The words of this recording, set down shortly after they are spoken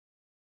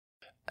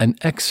An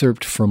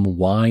excerpt from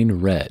Wine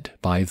Red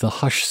by The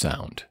Hush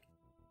Sound.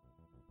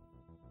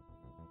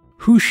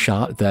 Who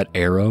shot that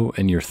arrow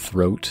in your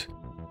throat?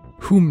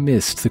 Who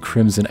missed the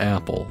crimson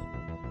apple?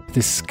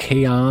 This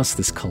chaos,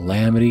 this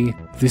calamity,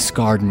 this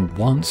garden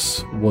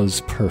once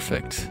was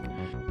perfect.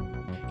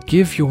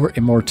 Give your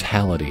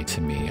immortality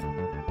to me.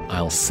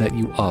 I'll set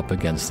you up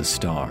against the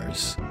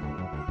stars.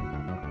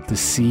 The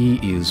sea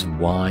is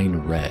wine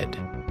red.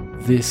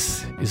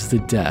 This is the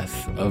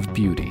death of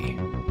beauty.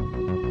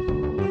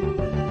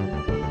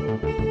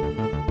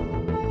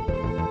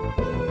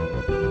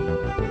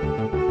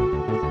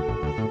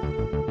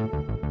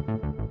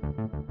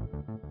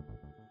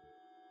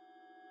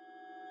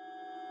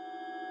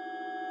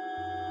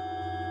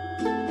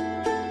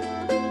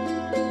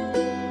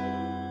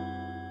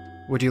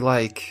 Would you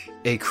like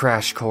a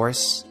crash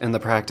course in the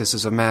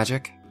practices of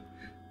magic?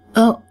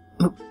 Oh,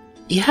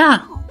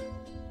 yeah.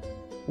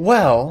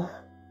 Well,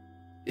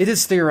 it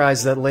is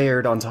theorized that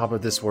layered on top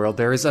of this world,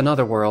 there is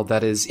another world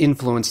that is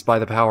influenced by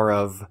the power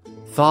of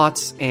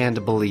thoughts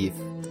and belief.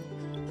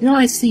 You know,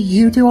 I see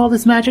you do all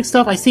this magic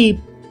stuff. I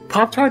see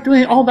Pop-Tart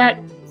doing all that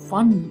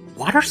fun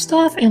water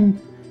stuff, and...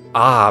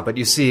 But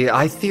you see,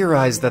 I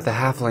theorize that the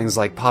halflings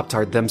like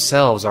Pop-Tart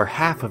themselves are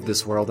half of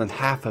this world and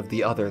half of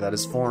the other that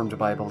is formed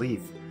by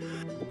belief.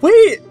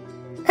 Wait!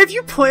 Have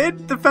you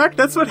planned the fact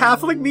that's what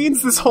halfling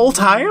means this whole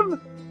time?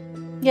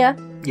 Yeah.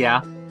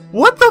 Yeah.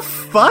 What the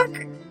fuck?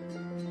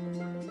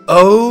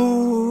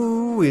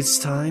 Oh, it's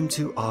time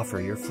to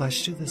offer your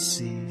flesh to the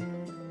sea.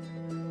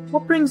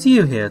 What brings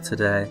you here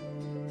today?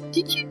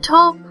 Did you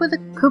talk with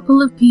a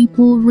couple of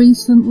people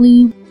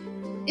recently?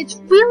 It's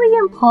really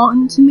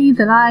important to me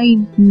that I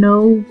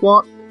know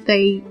what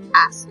they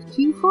asked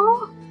you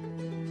for.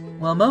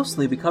 Well,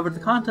 mostly we covered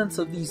the contents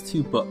of these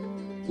 2 books.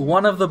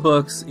 One of the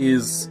books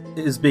is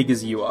as big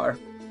as you are.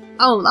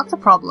 Oh, that's a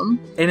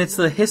problem. And it's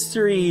the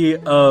history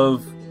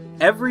of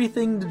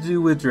everything to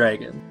do with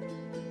dragon.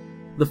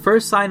 The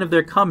first sign of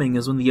their coming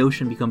is when the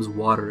ocean becomes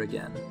water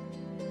again.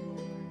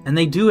 And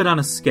they do it on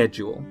a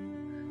schedule.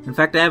 In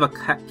fact, I have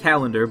a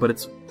calendar, but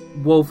it's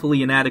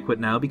woefully inadequate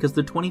now because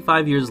they're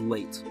 25 years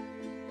late.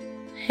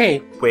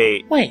 Hey,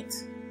 Wait.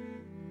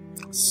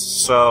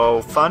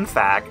 So, fun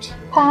fact.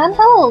 Pan,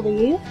 how old are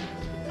you?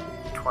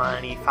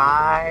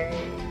 25...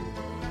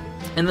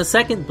 In the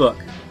second book,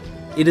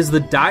 it is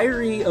the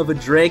diary of a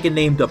dragon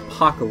named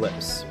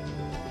Apocalypse,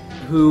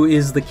 who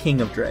is the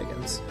king of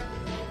dragons.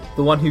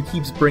 The one who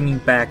keeps bringing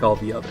back all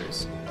the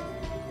others.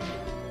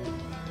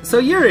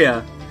 So,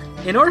 Yuria,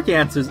 an orc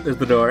answers at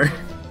the door.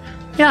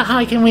 yeah,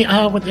 hi, can we,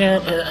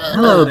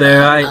 Hello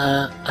there,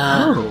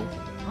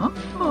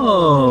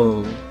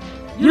 Oh,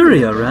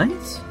 Yuria,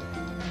 right?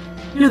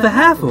 You're the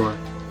half-orc.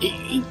 What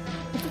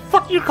the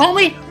fuck you call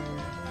me?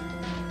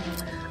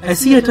 I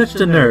see I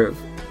touched a nerve.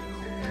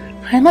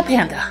 I'm a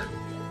panda.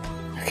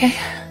 Okay.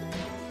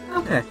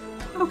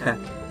 Okay.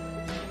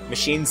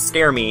 Machines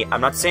scare me.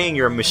 I'm not saying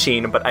you're a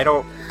machine, but I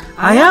don't...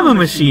 I am a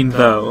machine,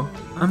 though.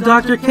 I'm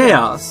Dr.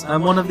 Chaos.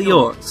 I'm one of the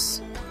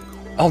orcs.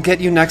 I'll get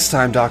you next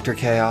time, Dr.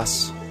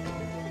 Chaos.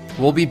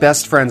 We'll be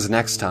best friends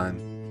next time.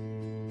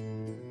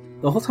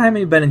 The whole time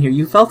you've been in here,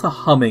 you felt a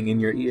humming in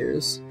your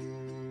ears.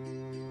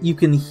 You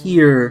can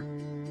hear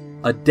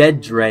a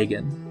dead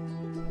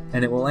dragon,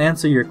 and it will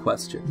answer your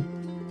question.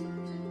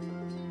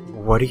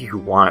 What do you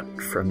want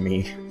from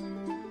me?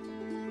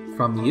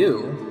 From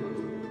you?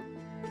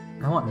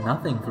 I want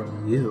nothing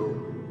from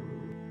you.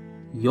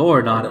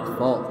 You're not at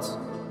fault.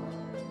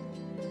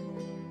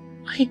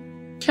 I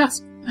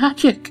cast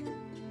magic.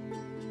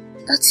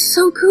 That's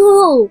so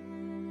cool!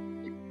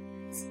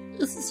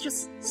 This is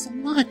just so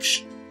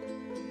much.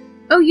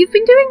 Oh, you've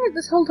been doing it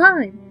this whole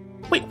time?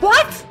 Wait,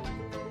 what?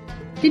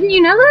 Didn't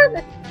you know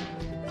that?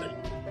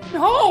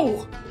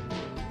 No!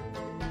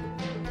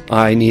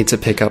 I need to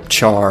pick up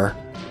Char.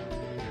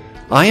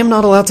 I am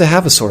not allowed to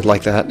have a sword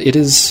like that. It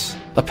is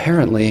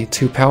apparently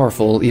too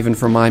powerful even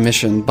for my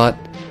mission, but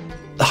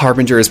the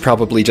Harbinger is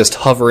probably just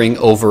hovering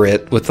over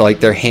it with like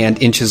their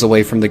hand inches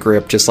away from the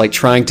grip, just like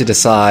trying to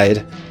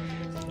decide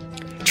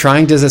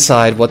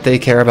what they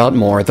care about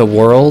more, the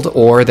world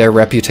or their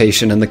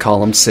reputation in the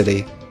columned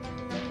city.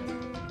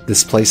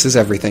 This place is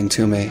everything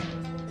to me.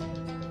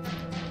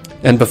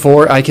 And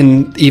before I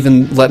can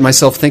even let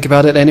myself think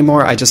about it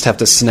anymore, I just have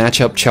to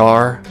snatch up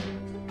Char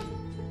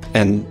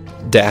and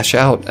dash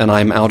out, and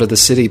I'm out of the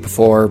city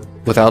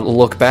without a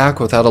look back,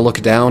 without a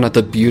look down at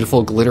the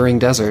beautiful glittering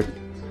desert.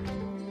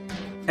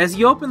 As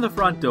you open the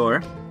front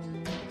door,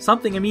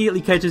 something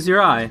immediately catches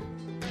your eye.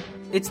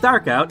 It's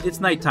dark out, it's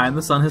nighttime,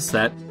 the sun has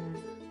set,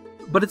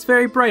 but it's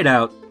very bright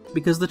out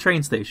because the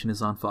train station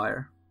is on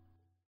fire.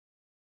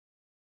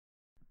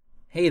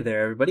 Hey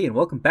there, everybody, and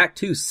welcome back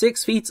to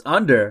 6 Feet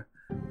Under.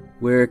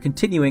 We're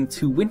continuing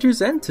to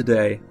Winter's End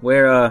today,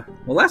 where,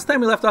 last time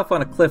we left off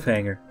on a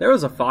cliffhanger. There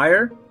was a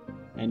fire.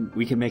 And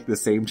we can make the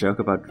same joke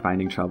about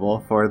finding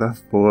trouble for the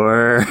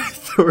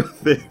 4th or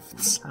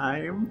 5th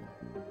time.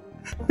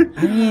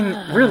 I mean,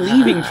 we're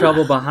leaving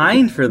trouble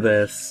behind for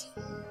this.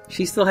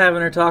 She's still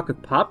having her talk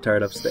with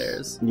Pop-Tart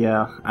upstairs.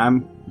 Yeah,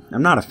 I'm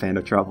not a fan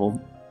of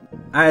trouble.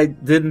 I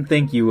didn't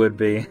think you would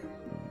be.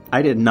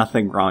 I did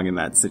nothing wrong in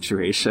that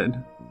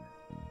situation.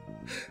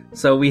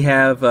 So we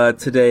have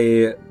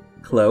today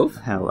Clove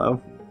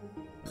Hello.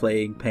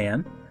 playing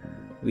Pan.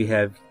 We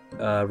have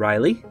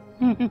Riley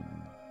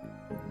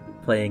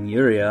playing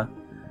Yuria.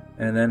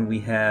 And then we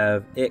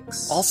have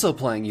Ix. Also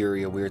playing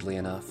Yuria, weirdly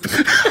enough.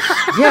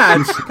 Yeah,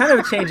 it's kind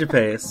of a change of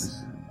pace.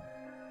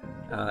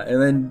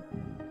 And then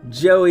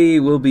Joey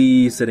will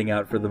be sitting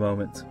out for the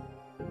moment.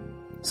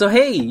 So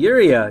hey,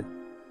 Yuria,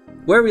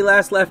 where we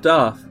last left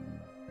off,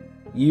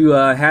 you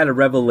had a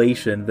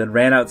revelation, then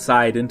ran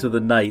outside into the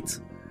night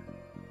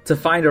to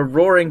find a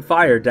roaring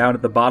fire down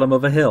at the bottom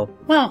of a hill.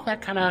 Well,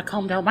 that kind of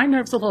calmed down my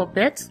nerves a little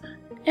bit,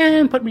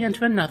 and put me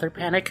into another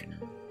panic.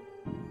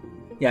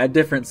 Yeah, a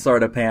different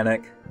sort of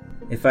panic.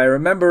 If I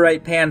remember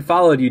right, Pan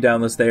followed you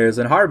down the stairs,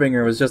 and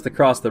Harbinger was just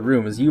across the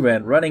room as you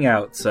went running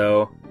out,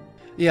 so...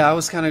 Yeah, I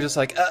was kind of just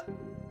like,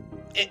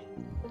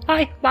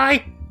 Bye.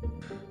 bye.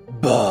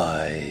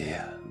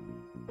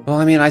 Well,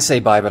 I mean, I say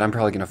bye, but I'm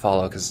probably going to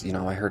follow, because,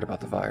 I heard about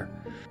the fire.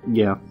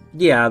 Yeah.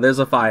 Yeah, there's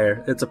a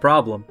fire. It's a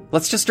problem.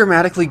 Let's just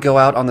dramatically go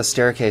out on the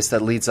staircase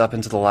that leads up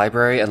into the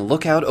library and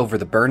look out over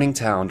the burning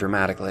town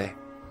dramatically.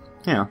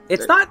 Yeah.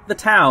 It's not the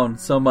town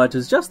so much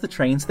as just the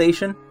train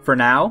station, for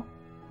now.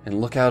 And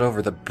look out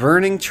over the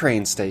burning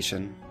train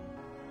station.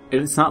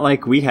 It's not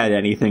like we had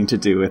anything to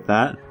do with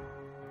that.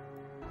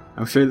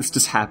 I'm sure this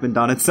just happened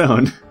on its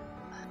own.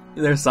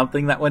 There's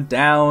something that went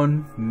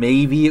down.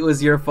 Maybe it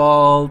was your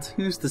fault.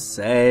 Who's to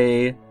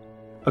say?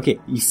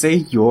 Okay, you say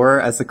you're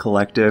as a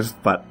collective,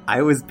 but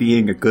I was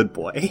being a good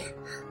boy.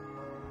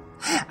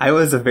 I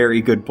was a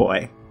very good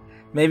boy.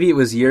 Maybe it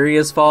was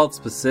Yuria's fault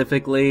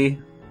specifically.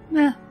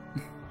 Nah.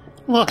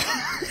 Look.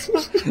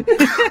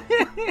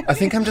 I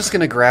think I'm just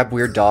going to grab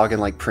Weird Dog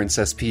and like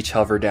Princess Peach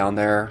hover down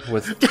there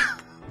with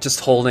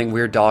just holding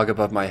Weird Dog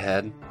above my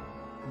head.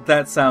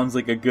 That sounds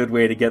like a good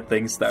way to get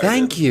things started.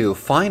 Thank you,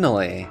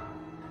 finally.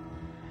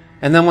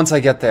 And then once I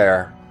get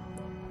there,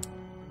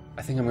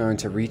 I think I'm going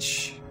to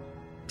reach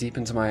deep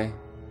into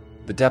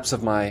the depths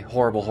of my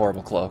horrible,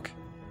 horrible cloak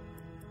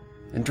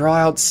and draw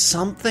out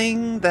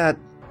something that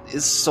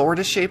is sort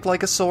of shaped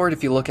like a sword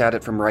if you look at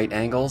it from right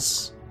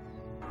angles.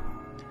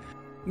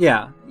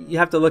 Yeah, you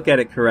have to look at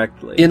it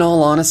correctly. In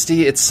all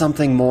honesty, it's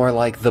something more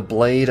like the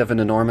blade of an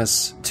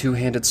enormous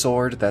two-handed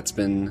sword that's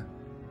been...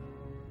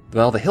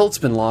 Well, the hilt's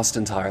been lost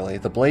entirely.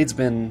 The blade's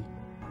been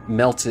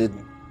melted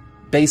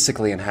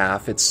basically in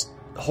half. It's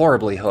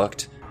horribly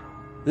hooked.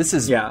 This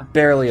is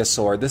barely a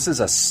sword. This is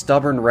a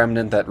stubborn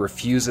remnant that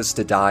refuses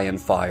to die in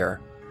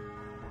fire.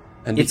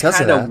 And it's because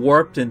kind of that,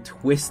 warped and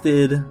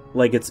twisted,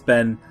 like it's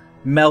been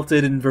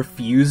melted and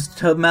refused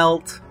to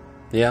melt.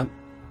 Yeah.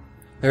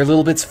 There are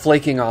little bits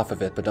flaking off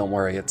of it, but don't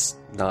worry, it's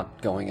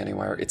not going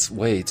anywhere. It's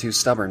way too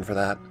stubborn for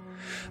that.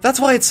 That's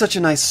why it's such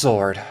a nice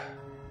sword.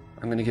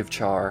 I'm gonna give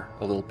Char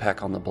a little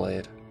peck on the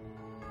blade.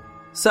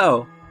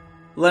 So,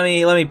 let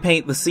me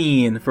paint the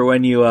scene for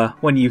when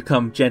you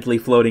come gently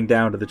floating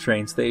down to the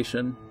train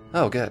station.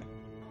 Oh, good.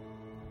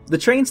 The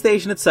train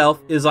station itself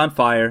is on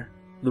fire.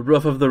 The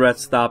roof of the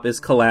rest stop is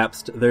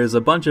collapsed. There's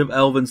a bunch of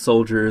elven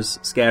soldiers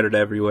scattered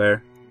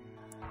everywhere.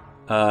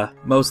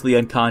 Mostly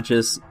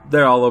unconscious.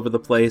 They're all over the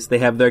place. They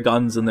have their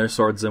guns and their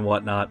swords and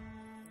whatnot.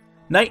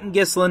 Knight and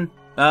Ghislain,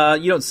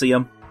 you don't see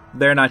them.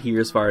 They're not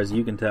here as far as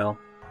you can tell.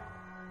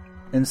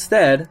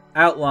 Instead,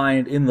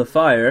 outlined in the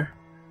fire,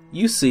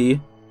 you see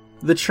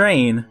the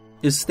train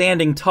is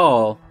standing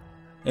tall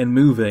and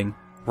moving.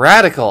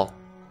 Radical!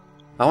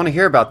 I want to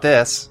hear about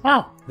this.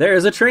 Wow.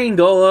 There's a train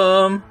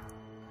golem!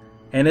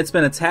 And it's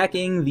been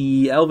attacking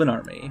the elven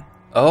army.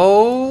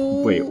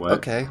 Oh! Wait, what?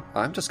 Okay,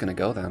 I'm just gonna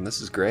go then.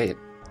 This is great.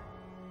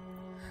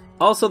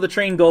 Also, the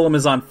train golem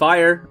is on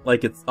fire,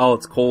 like all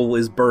its coal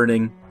is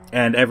burning,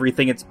 and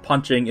everything it's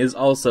punching is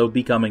also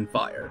becoming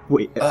fire.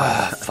 Wait.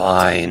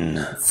 Fine.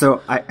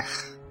 So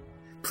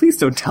please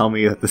don't tell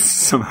me that this is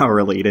somehow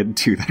related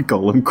to that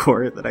golem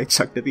core that I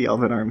chucked at the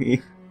Elven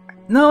army.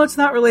 No, it's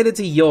not related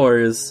to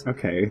yours.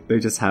 Okay, they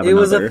just have It another.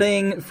 was a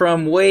thing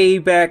from way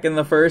back in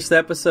the first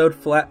episode,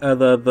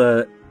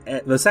 the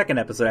second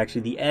episode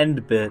actually, the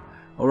end bit.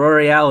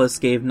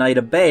 Aurorealis gave Knight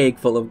a bag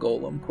full of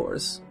golem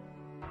cores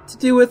to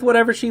do with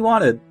whatever she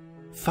wanted.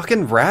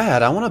 Fucking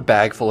rad. I want a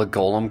bag full of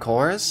golem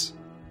cores.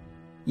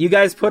 You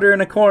guys put her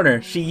in a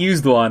corner. She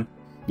used one.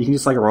 You can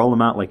just roll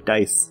them out like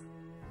dice.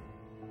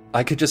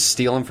 I could just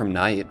steal them from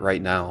Knight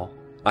right now.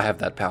 I have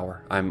that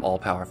power. I'm all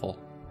powerful.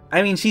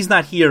 I mean, she's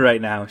not here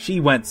right now. She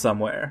went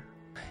somewhere.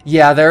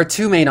 Yeah, there are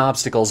two main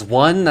obstacles.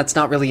 One, that's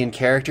not really in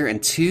character,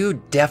 and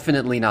two,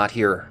 definitely not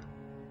here.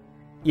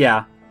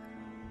 Yeah.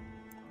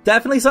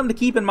 Definitely something to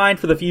keep in mind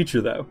for the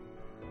future, though.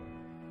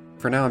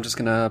 For now, I'm just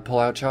gonna pull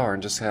out Char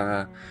and just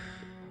kinda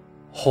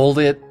hold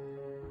it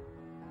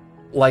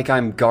like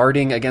I'm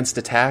guarding against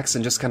attacks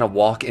and just kind of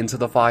walk into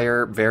the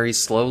fire very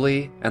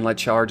slowly and let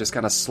Char just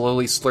kind of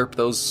slowly slurp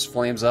those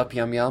flames up.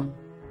 Yum yum.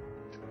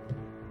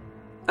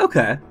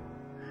 Okay.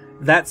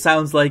 That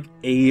sounds like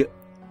a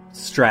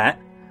strat.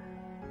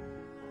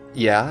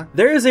 Yeah?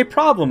 There is a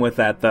problem with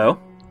that, though,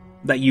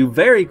 that you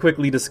very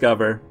quickly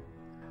discover.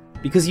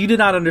 because you did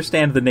not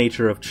understand the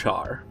nature of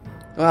char.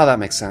 Well, that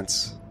makes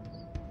sense.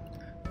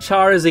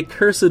 Char is a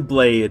cursed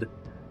blade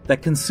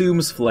that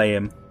consumes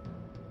flame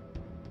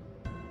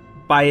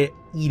by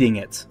eating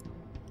it.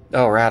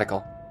 Oh,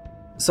 radical.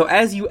 So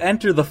as you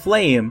enter the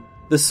flame,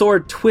 the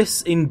sword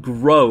twists and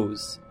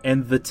grows,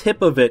 and the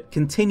tip of it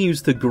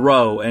continues to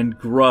grow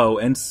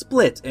and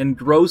split and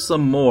grow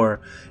some more,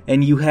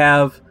 and you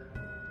have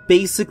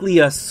basically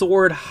a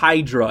sword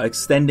hydra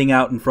extending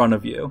out in front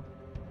of you.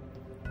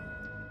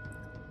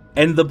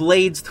 And the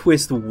blades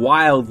twist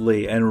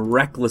wildly and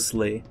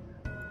recklessly,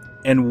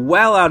 and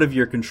well out of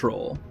your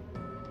control.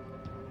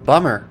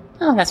 Bummer.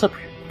 Oh, that's a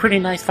pretty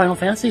nice Final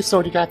Fantasy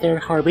sword you got there,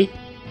 Harvey.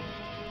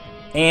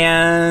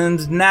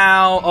 And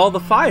now all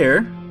the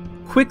fire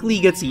quickly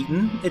gets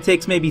eaten. It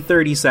takes maybe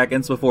 30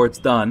 seconds before it's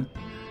done.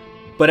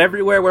 But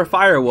everywhere where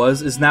fire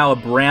was is now a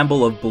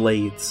bramble of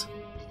blades.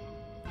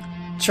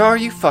 Char,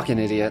 you fucking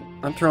idiot.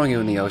 I'm throwing you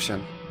in the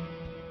ocean.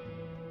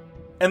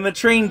 And the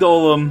train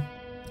golem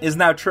is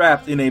now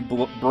trapped in a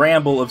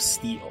bramble of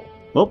steel.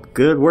 Well,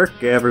 good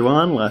work,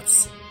 everyone.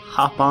 Let's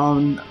hop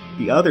on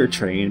the other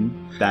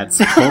train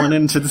that's pulling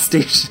into the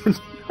station.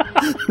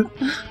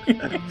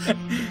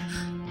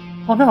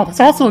 Oh no, that's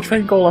also a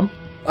train golem.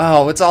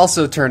 Oh, it's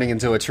also turning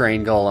into a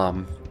train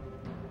golem.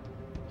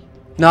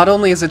 Not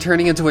only is it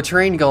turning into a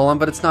train golem,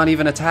 but it's not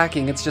even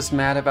attacking, it's just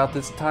mad about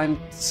this time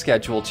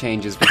schedule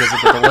changes because of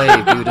the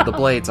delay due to the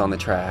blades on the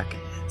track.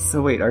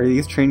 So wait, are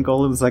these train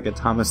golems like a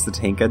Thomas the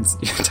Tank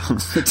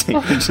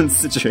Engine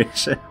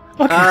situation?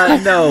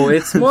 No,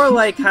 it's more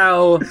like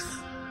how,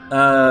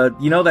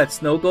 you know that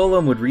snow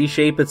golem would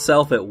reshape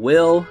itself at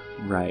will?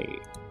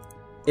 Right.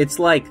 It's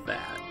like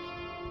that.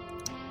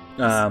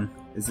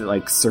 Is it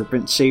like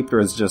serpent shaped, or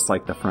is it just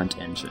like the front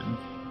engine?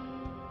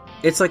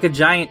 It's like a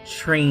giant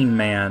train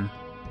man.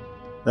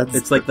 That's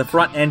It's like the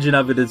front engine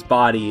of it is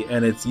body,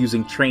 and it's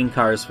using train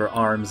cars for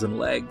arms and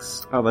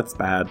legs. Oh, that's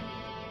bad.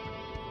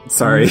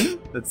 Sorry.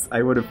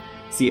 I would have...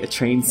 See, a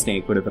train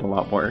snake would have been a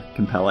lot more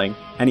compelling.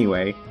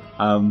 Anyway,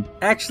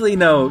 Actually,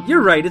 no,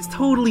 you're right. It's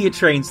totally a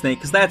train snake,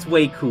 because that's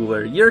way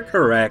cooler. You're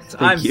correct.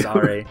 I'm you.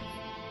 sorry.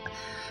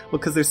 Well,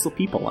 because there's still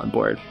people on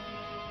board.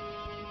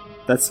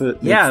 That's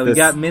what... Yeah, makes we this...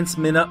 got Mince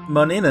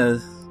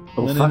Moninas.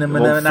 Oh, fuck him.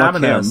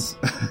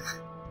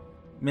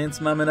 Mince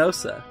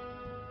Maminosa.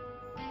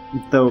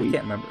 Though, I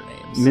can't remember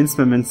names. Mince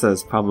Maminsa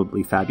is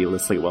probably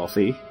fabulously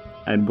wealthy,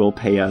 and will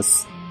pay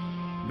us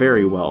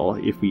very well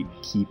if we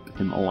keep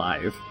him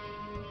alive.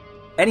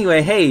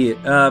 Anyway, hey,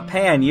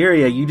 Pan,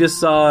 Yuria, you just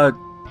saw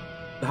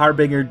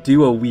Harbinger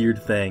do a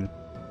weird thing.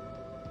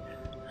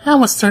 That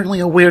was certainly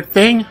a weird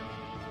thing.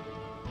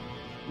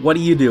 What are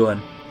you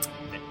doing?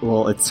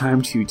 Well, it's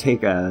time to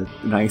take a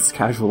nice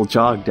casual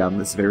jog down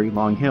this very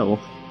long hill.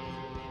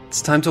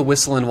 It's time to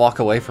whistle and walk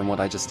away from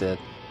what I just did.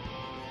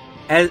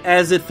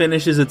 As it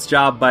finishes its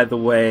job, by the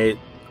way,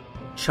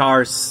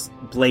 Char's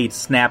blade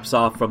snaps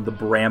off from the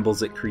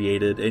brambles it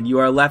created, and you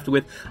are left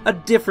with a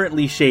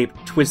differently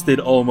shaped, twisted,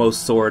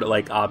 almost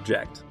sword-like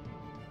object.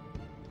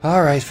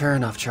 Alright, fair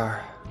enough,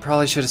 Char.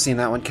 Probably should have seen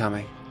that one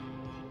coming.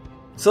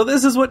 So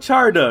this is what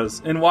Char does,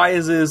 and why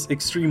is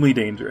extremely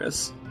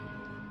dangerous.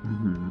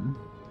 Mm-hmm.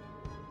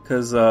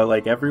 Because,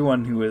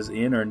 everyone who is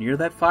in or near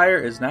that fire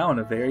is now in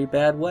a very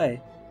bad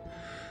way.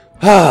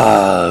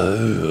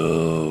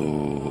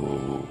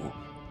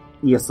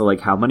 Yeah, so,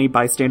 how many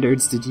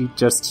bystanders did you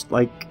just,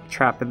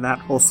 trap in that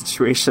whole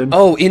situation?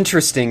 Oh,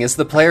 interesting. Is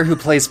the player who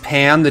plays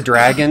Pan the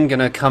dragon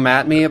gonna come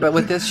at me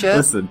with this shit?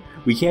 Listen,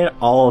 we can't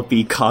all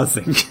be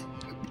causing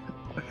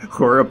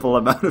horrible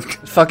amount of...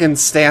 Fucking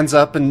stands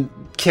up and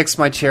kicks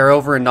my chair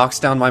over and knocks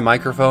down my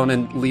microphone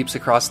and leaps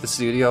across the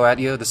studio at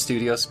you. The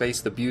studio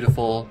space, the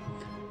beautiful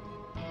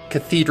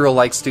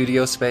cathedral-like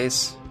studio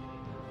space.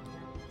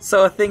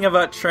 So a thing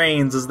about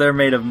trains is they're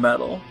made of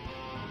metal.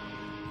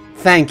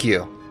 Thank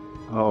you.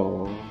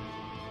 Oh.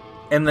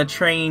 And the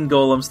train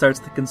golem starts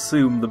to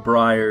consume the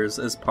briars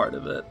as part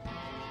of it.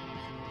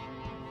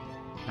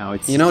 Now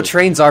it's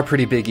trains are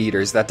pretty big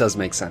eaters. That does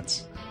make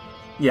sense.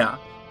 Yeah.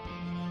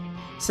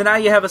 So now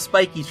you have a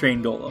spiky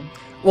train golem.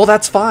 Well,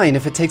 that's fine.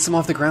 If it takes them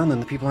off the ground,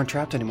 then the people aren't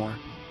trapped anymore.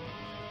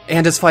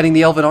 And it's fighting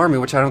the Elven army,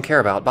 which I don't care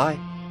about. Bye.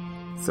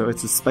 So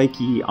it's a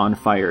spiky,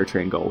 on-fire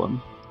train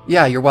golem.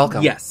 Yeah, you're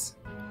welcome. Yes.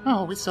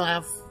 Oh, we still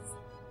have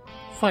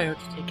fire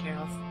to take care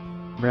of.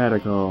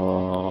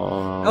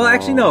 Radical... Oh,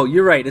 actually, no,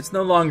 you're right. It's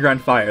no longer on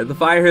fire. The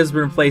fire has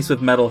been replaced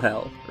with metal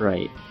hell.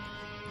 Right.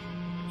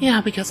 Yeah,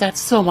 because that's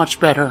so much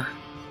better.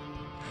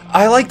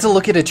 I like to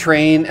look at a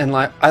train, and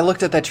I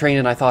looked at that train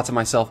and I thought to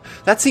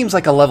myself, that seems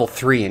like a level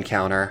 3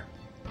 encounter.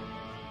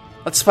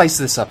 Let's spice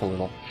this up a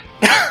little.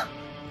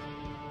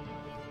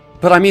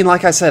 But I mean,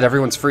 like I said,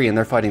 everyone's free and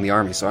they're fighting the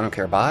army, so I don't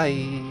care.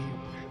 Bye.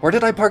 Where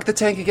did I park the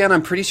tank again?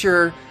 I'm pretty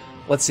sure...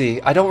 Let's see.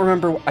 I don't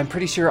remember. I'm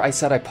pretty sure I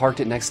said I parked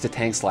it next to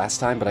tanks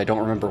last time, but I don't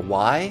remember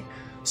why.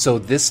 So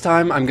this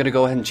time, I'm going to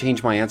go ahead and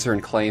change my answer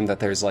and claim that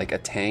there's, a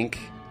tank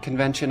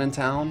convention in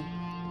town.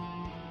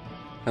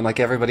 And,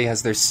 everybody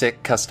has their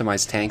sick,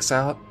 customized tanks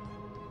out.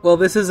 Well,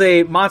 this is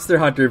a Monster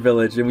Hunter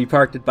village, and we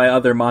parked it by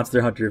other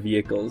Monster Hunter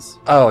vehicles.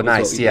 Oh, That's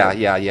nice. what we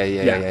Yeah,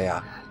 did.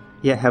 yeah.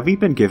 Yeah, have we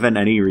been given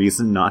any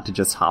reason not to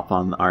just hop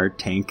on our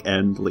tank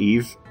and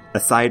leave?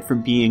 Aside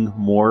from being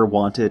more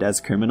wanted as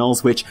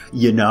criminals, which,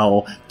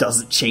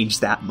 doesn't change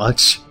that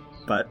much.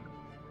 But,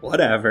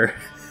 whatever.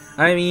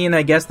 I mean,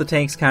 I guess the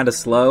tank's kind of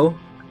slow,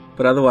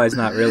 but otherwise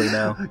not really,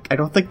 no. I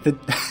don't think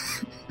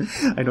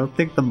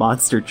the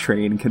monster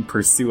train can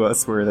pursue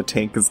us where the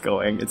tank is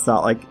going. It's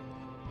not like...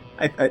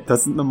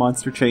 doesn't the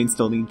monster train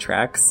still need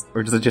tracks?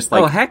 Or does it just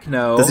oh, heck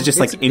no. Does it just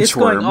it's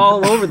inchworm? going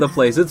all over the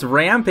place. It's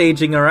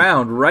rampaging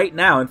around right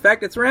now. In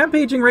fact, it's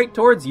rampaging right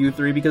towards you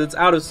three because it's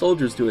out of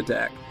soldiers to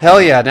attack.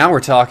 Hell yeah, now we're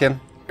talking.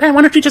 Pan,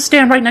 why don't you just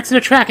stand right next to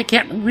the track? It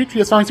can't reach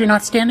you as long as you're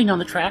not standing on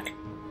the track.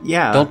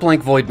 Yeah. Don't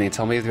blank void me.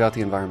 Tell me about the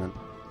environment.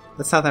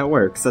 That's how that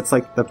works. That's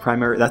like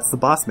that's the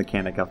boss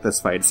mechanic of this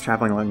fight. It's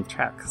traveling along the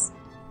tracks.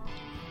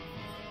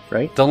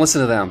 Right? Don't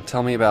listen to them.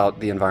 Tell me about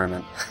the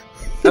environment.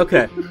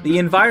 Okay, the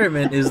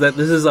environment is that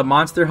this is a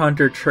Monster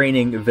Hunter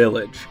training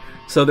village.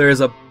 So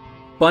there's a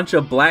bunch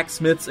of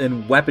blacksmiths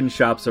and weapon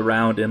shops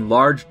around in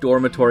large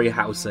dormitory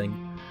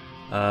housing.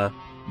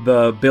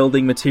 The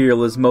building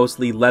material is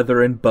mostly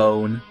leather and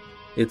bone.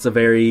 It's a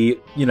very,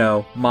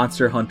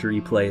 Monster Hunter-y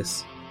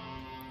place.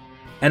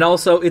 And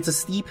also, it's a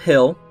steep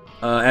hill,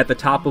 at the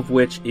top of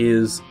which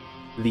is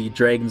the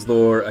Dragon's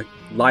Lore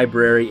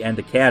Library and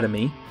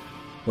Academy,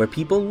 where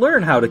people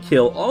learn how to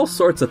kill all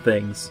sorts of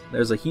things.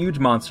 There's a huge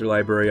monster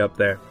library up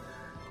there.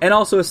 And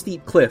also a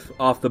steep cliff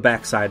off the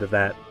backside of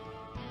that.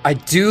 I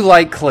do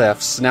like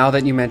cliffs, now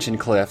that you mention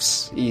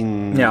cliffs.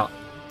 Yeah.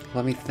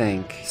 Let me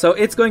think. So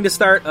it's going to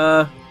start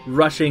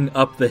rushing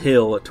up the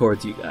hill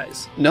towards you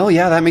guys. No,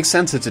 yeah, that makes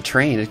sense. It's a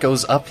train. It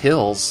goes up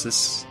hills.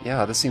 This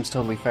seems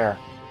totally fair.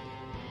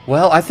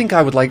 Well,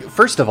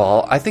 first of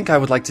all, I think I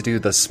would like to do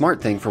the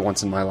smart thing for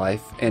once in my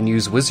life and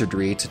use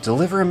wizardry to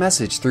deliver a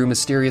message through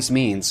mysterious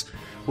means,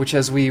 which,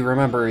 as we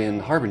remember in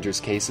Harbinger's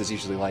case, is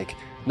usually like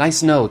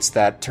nice notes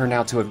that turn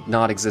out to have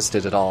not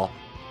existed at all.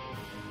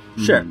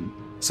 Sure.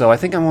 So I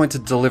think I'm going to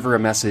deliver a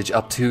message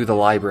up to the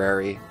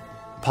library.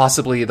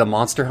 Possibly the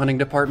monster hunting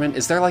department.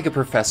 Is there like a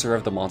professor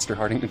of the monster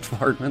hunting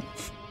department?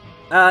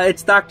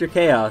 It's Dr.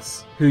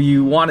 Chaos, who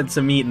you wanted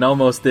to meet and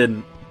almost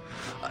didn't.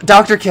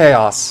 Dr.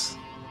 Chaos.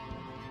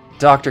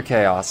 Dr.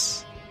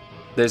 Chaos.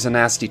 There's a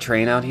nasty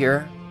train out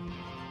here.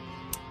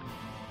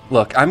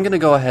 Look, I'm going to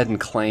go ahead and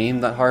claim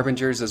that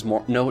Harbinger's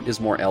note is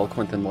more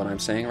eloquent than what I'm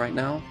saying right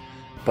now,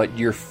 but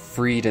you're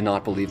free to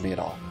not believe me at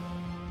all.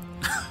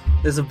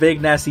 There's a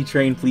big nasty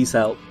train, please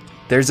help.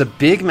 There's a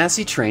big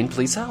messy train,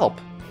 please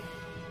help.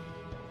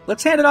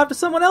 Let's hand it off to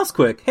someone else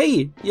quick.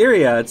 Hey,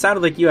 Iria, it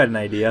sounded like you had an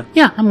idea.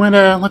 Yeah, I'm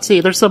gonna, let's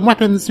see, there's some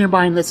weapons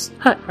nearby in this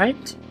hut,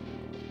 right?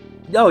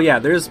 Oh yeah,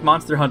 there's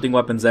monster hunting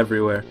weapons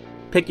everywhere.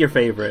 Pick your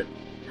favorite.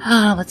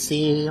 Let's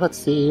see,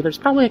 there's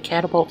probably a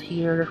catapult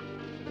here.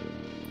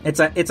 It's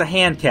a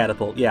hand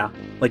catapult, yeah.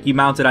 Like you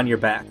mount it on your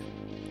back.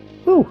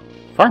 Ooh,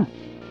 fun.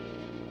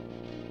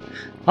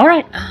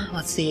 Alright,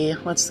 let's see,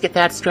 let's get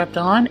that strapped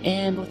on,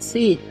 and let's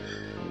see.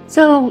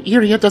 So,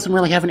 Iria doesn't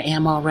really have an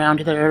ammo around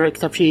there,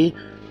 except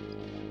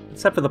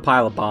for the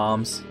pile of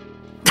bombs.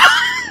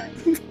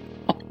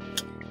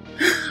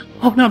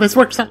 Oh no, this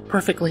works out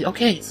perfectly.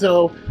 Okay,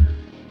 so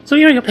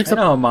Iria picks I up...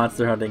 know how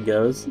monster hunting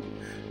goes.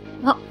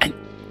 Well,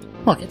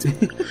 look,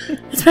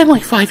 it's been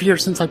like 5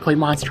 years since I played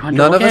Monster Hunter.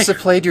 None okay? of us have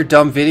played your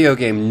dumb video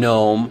game,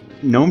 Gnome.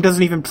 Gnome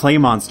doesn't even play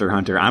Monster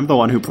Hunter. I'm the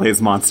one who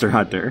plays Monster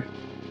Hunter.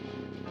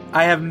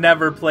 I have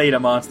never played a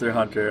Monster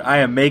Hunter. I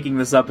am making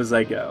this up as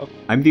I go.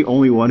 I'm the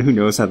only one who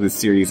knows how this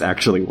series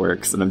actually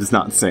works, and I'm just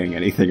not saying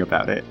anything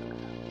about it.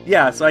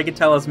 Yeah, so I can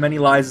tell as many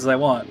lies as I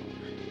want.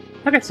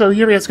 Okay, so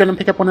Uria's gonna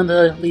pick up one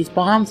of these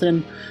bombs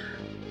and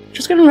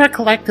just gonna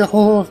recollect the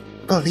whole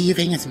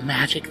believing is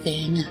magic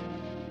thing.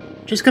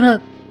 Just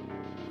gonna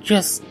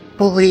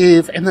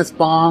believe in this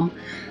bomb.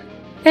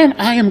 And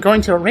I am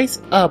going to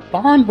erase a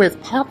bond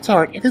with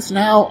Pop-Tart. It is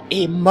now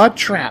a mud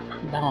trap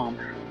bomb.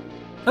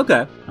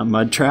 Okay. A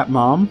mud trap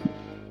mom?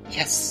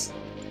 Yes.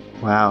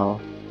 Wow.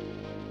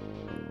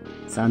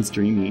 Sounds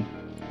dreamy.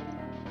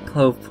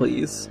 Clove,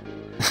 please.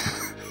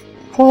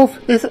 Clove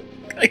is...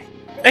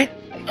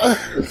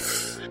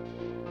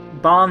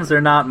 Bombs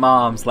are not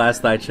moms,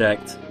 last I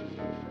checked.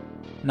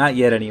 Not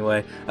yet,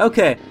 anyway.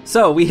 Okay,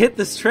 so we hit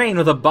this train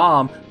with a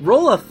bomb.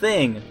 Roll a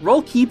thing.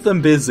 Roll keep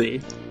them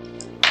busy.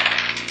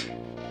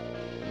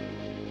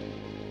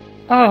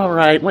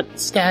 Alright, what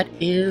stat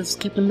is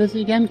keep them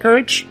busy again?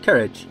 Courage?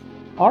 Courage.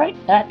 Alright,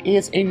 that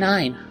is a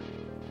 9.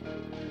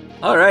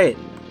 Alright.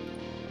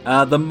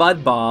 The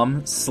mud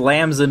bomb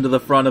slams into the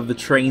front of the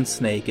train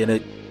snake and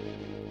it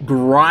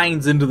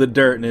grinds into the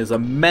dirt and is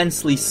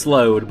immensely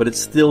slowed, but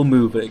it's still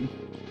moving.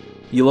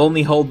 You'll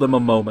only hold them a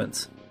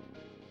moment.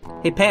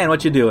 Hey Pan,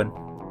 what you doing?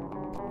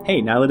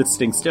 Hey, now that it's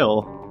sitting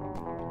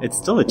still, it's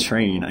still a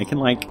train.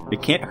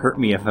 It can't hurt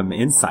me if I'm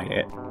inside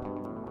it.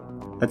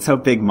 That's how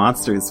big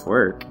monsters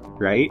work,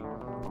 right?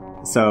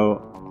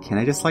 So, can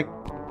I just,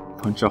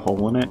 punch a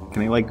hole in it?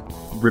 Can I,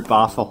 rip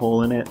off a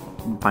hole in it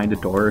and find a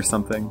door or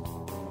something?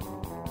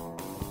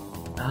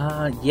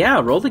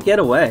 Yeah, roll to get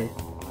away.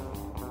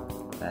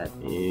 That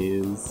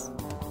is...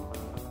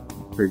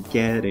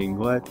 forgetting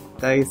what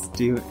dice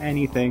do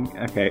anything.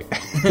 Okay.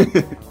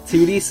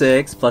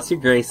 2d6 plus your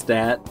gray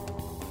stat.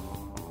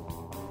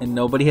 And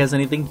nobody has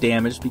anything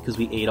damaged because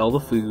we ate all the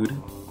food.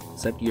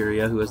 Except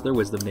Yuria, who has their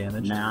wisdom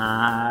damage.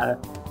 Nah.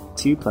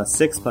 2 plus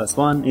 6 plus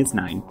 1 is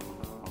 9.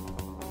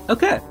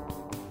 Okay.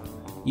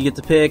 You get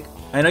to pick...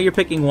 I know you're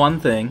picking one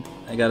thing.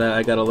 I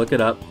gotta look it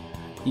up.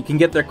 You can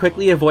get there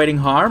quickly avoiding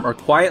harm or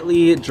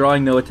quietly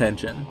drawing no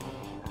attention.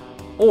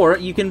 Or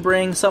you can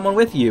bring someone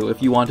with you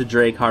if you want to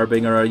drag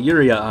Harbinger or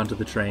Yuria onto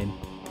the train.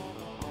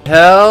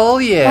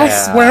 Hell yeah!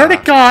 I swear to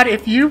God,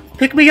 if you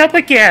pick me up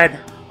again.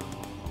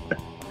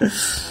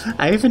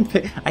 I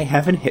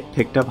haven't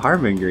picked up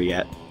Harbinger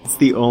yet. It's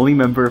the only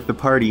member of the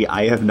party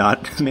I have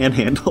not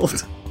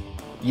manhandled.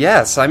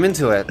 Yes, I'm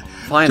into it.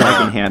 Finally.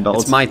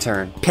 Dragon-handled. It's my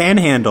turn.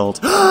 Panhandled.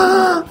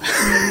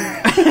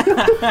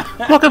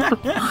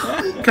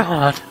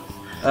 God.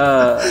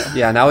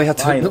 Yeah, now we have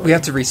to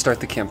Finally. restart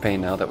the campaign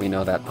now that we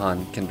know that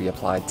pun can be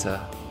applied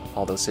to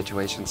all those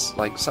situations.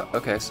 Like, so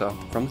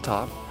from the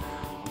top.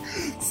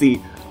 See,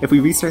 if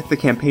we restart the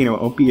campaign, it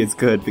won't be as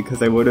good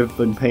because I would have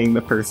been playing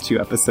the first 2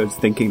 episodes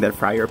thinking that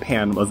Friar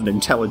Pan was an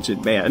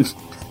intelligent man.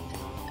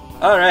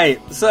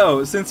 Alright,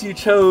 so since you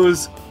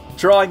chose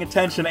drawing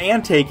attention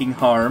and taking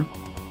harm,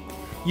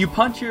 you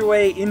punch your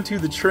way into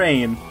the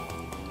train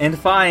and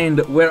find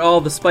where all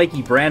the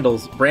spiky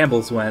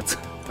brambles went.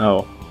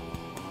 Oh.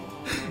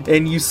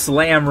 And you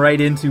slam right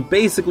into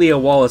basically a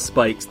wall of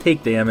spikes.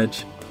 Take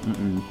damage.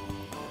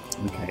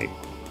 Okay.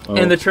 Oh.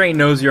 And the train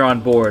knows you're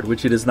on board,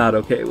 which it is not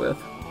okay with.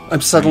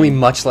 I'm suddenly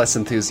much less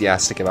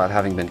enthusiastic about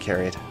having been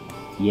carried.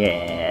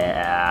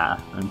 Yeah,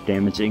 I'm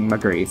damaging my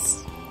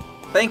grace.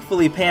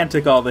 Thankfully, Pan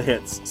took all the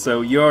hits,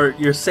 so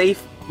you're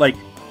safe, like,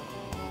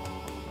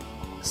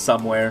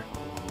 somewhere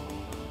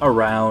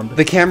around.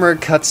 The camera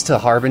cuts to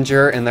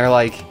Harbinger, and they're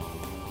like...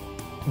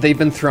 They've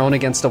been thrown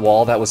against a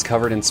wall that was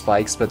covered in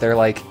spikes, but they're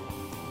like...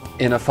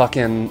 in a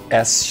fucking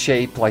S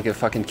shape, like a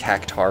fucking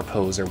cactar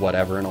pose or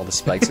whatever, and all the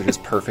spikes are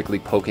just perfectly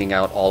poking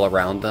out all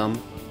around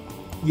them.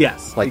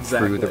 Yes, Like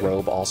exactly. through the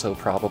robe also,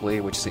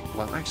 probably, which is...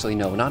 Well, actually,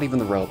 no, not even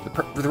the robe.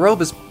 The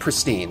robe is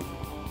pristine.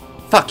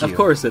 Fuck you. Of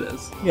course it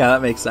is. Yeah,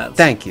 that makes sense.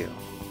 Thank you.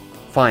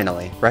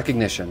 Finally,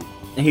 recognition.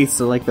 Hey,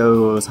 so like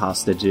those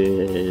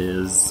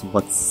hostages,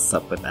 what's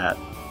up with that?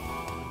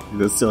 Do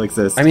those still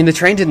exist? I mean, the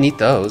train didn't eat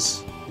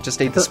those. It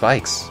just ate the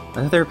spikes. I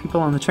thought there were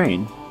people on the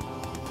train.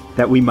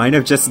 That we might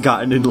have just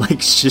gotten and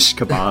like shish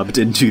kebabbed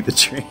into the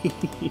train.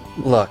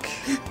 Look,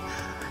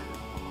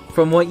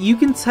 From what you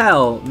can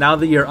tell, now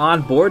that you're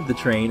on board the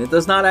train, it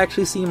does not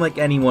actually seem like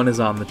anyone is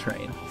on the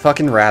train.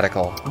 fucking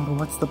radical. Oh,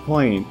 what's the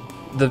point?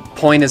 The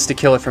point is to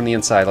kill it from the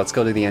inside. Let's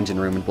go to the engine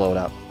room and blow it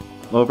up.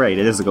 Well, right,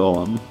 it is a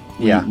golem.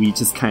 Yeah. We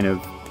just kind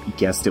of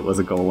guessed it was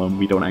a golem.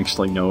 We don't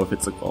actually know if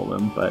it's a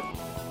golem, but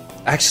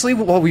Actually,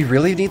 what we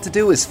really need to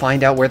do is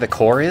find out where the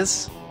core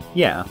is,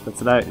 yeah,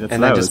 that's what I and was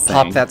then just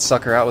pop saying. that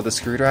sucker out with a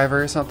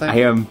screwdriver or something. I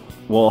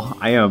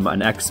am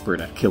an expert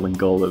at killing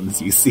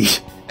golems, you see.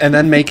 And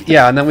then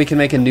and then we can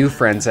make a new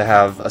friend to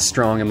have a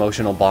strong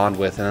emotional bond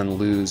with, and then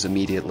lose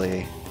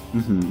immediately.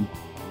 Mm-hmm.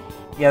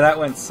 Yeah, that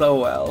went so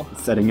well.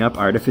 Setting up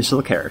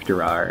artificial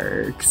character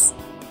arcs.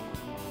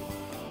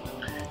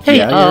 Hey,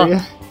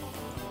 yeah.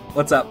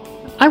 What's up?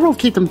 I rolled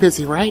keep them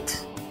busy,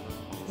 right?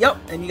 Yep,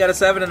 and you got a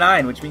 7 and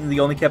 9, which means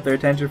you only kept their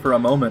attention for a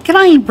moment. Can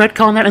I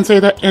retcon that and say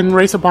that and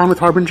race a bond with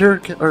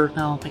Harbinger? Or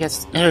no, I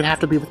guess it would have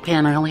to be with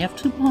Pan. I only have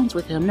 2 bonds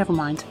with him. Never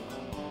mind.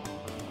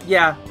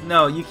 Yeah,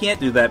 no, you can't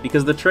do that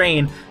because the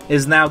train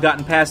has now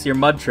gotten past your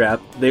mud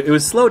trap. It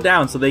was slowed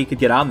down so they could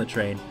get on the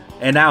train,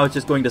 and now it's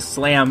just going to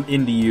slam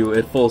into you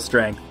at full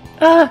strength.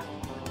 Yeah,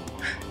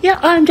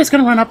 I'm just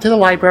gonna run up to the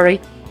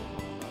library.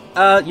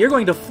 You're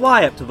going to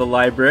fly up to the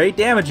library,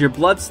 damage your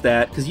blood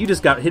stat because you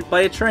just got hit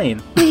by a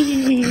train,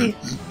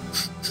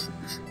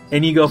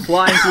 and you go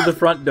flying through the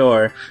front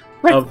door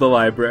of the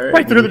library.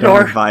 Right through the We don't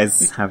door.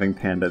 advise having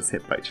pandas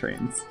hit by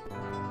trains.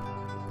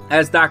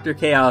 As Dr.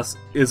 Chaos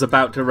is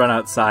about to run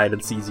outside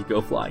and sees you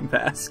go flying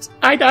past.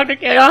 Hi, Dr.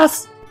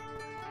 Chaos.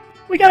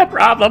 We got a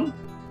problem.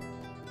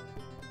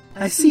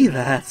 I see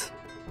that.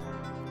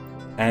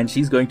 And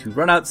she's going to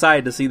run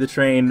outside to see the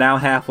train now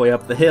halfway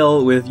up the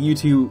hill with you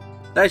two.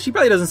 She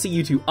probably doesn't see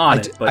you two on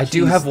it, but I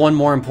do have one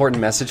more important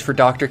message for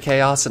Dr.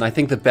 Chaos, and I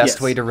think the best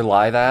Yes. way to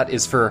rely that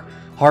is for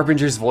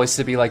Harbinger's voice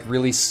to be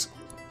really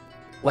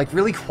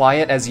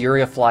quiet as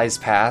Yuria flies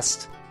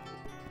past.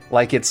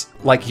 Like it's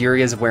like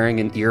Yuria's wearing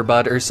an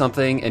earbud or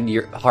something, and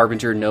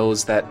Harbinger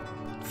knows that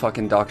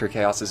fucking Dr.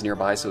 Chaos is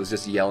nearby, so it's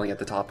just yelling at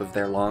the top of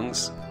their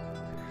lungs.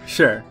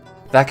 Sure.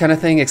 That kind of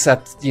thing,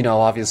 except,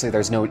 obviously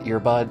there's no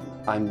earbud.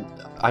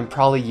 I'm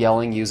probably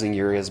yelling using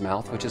Yuria's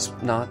mouth, which is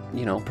not,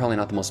 probably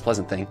not the most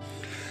pleasant thing.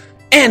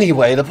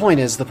 Anyway, the point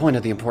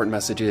of the important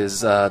message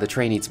is, the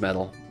train eats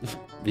metal.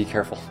 Be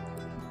careful.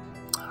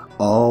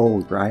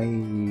 Oh, right.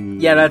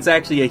 Yeah, that's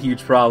actually a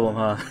huge problem,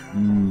 huh?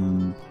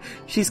 Mm,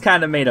 She's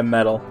kind of made of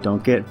metal.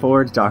 don't get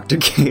bored, Dr.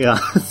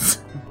 Chaos.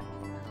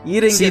 You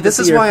didn't See, get to this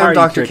is your why I'm party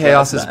Dr. trick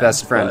Chaos's last time,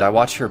 best friend. but- I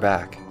watch her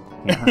back.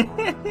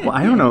 Yeah. Well,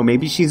 I don't know.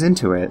 Maybe she's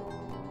into it.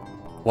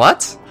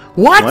 What?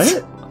 What?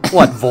 What?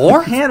 What,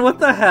 Vor? Man, what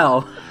the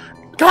hell?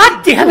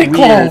 God damn it, Weird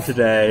Clove!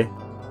 today.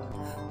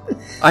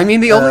 I mean,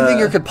 the only thing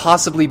you could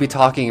possibly be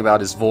talking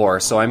about is Vor,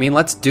 so I mean,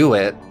 let's do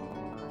it.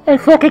 I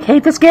fucking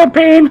hate this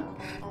campaign!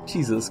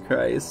 Jesus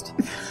Christ.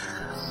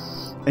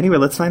 Anyway,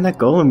 let's find that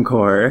golem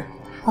core.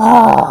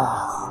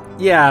 Oh.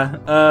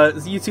 Yeah,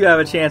 you two have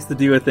a chance to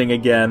do a thing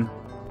again.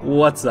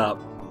 What's up?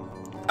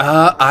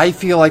 I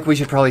feel like we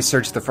should probably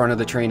search the front of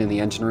the train in the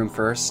engine room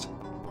first.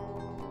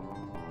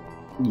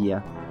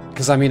 Yeah.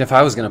 Because, I mean, if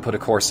I was going to put a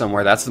core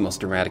somewhere, that's the most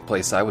dramatic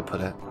place I would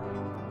put it.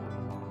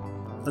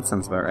 That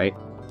sounds about right.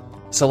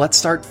 So let's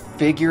start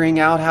figuring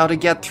out how to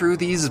get through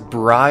these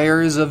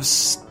briars of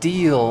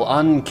steel,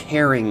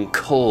 uncaring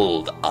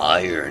cold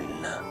iron.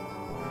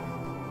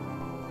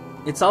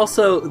 It's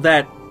also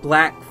that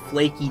black,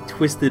 flaky,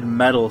 twisted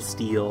metal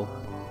steel,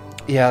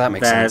 Yeah, that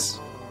makes That- sense.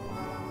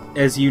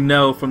 as you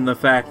know from the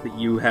fact that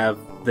you have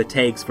the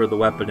tags for the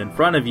weapon in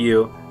front of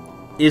you,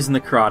 is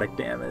necrotic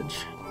damage.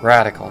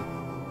 Radical.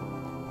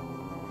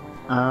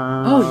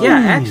 Oh yeah,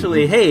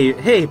 actually,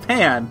 hey,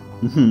 Pan.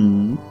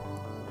 Hmm.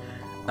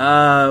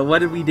 What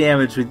did we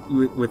damage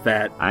with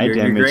that?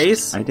 Your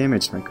grace? I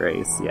damaged my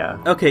grace. Yeah.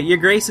 Okay, your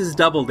grace is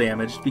double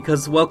damaged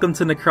because welcome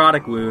to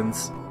necrotic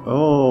wounds.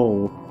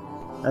 Oh,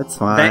 that's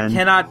fine.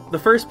 The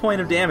first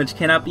point of damage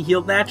cannot be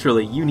healed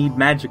naturally. You need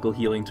magical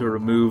healing to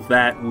remove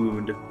that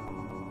wound.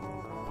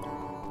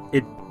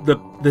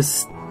 The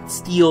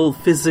steel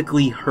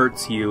physically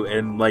hurts you,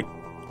 and like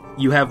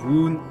you have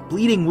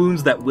bleeding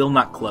wounds that will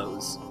not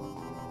close.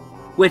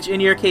 Which in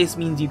your case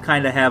means you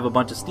kind of have a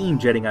bunch of steam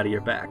jetting out of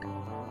your back.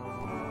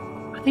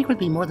 I think it would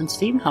be more than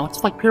steam now.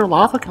 It's like pure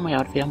lava coming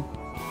out of him.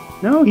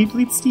 No, he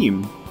bleeds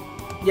steam.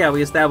 Yeah,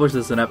 we established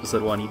this in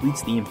episode 1. You bleed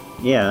steam.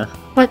 Yeah.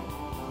 But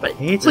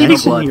Hey, it's bleeding,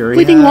 blood.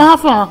 bleeding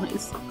lava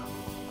is...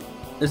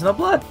 There's no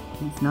blood.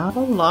 It's not a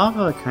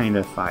lava kind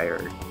of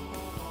fire.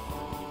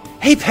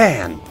 Hey,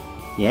 Pan!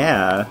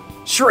 Yeah.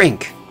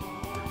 Shrink!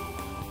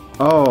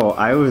 Oh,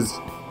 I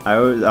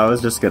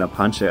was just gonna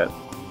punch it.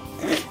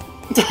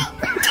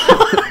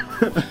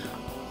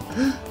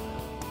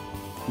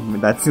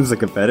 That seems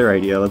like a better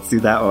idea. Let's do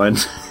that one.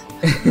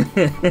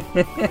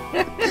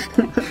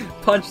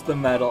 Punch the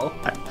metal.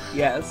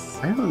 Yes.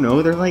 I don't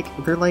know. They're like.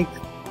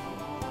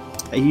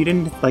 You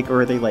didn't like.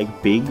 Or are they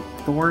like big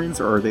thorns,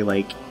 or are they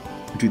like?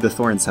 Do the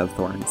thorns have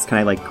thorns? Can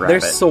I like grab They're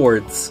it?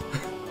 swords.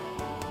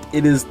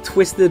 It is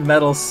twisted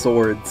metal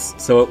swords,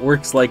 so it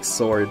works like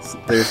swords.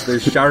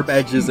 There's sharp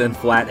edges and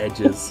flat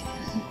edges.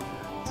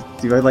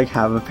 Do I like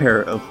have a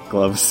pair of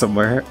gloves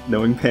somewhere?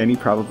 Knowing Penny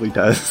probably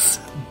does.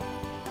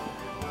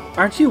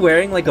 Aren't you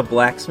wearing like a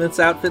blacksmith's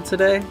outfit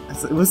today?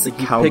 It was a Like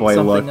you cowboy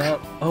picked look. something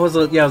up? Oh,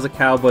 it was a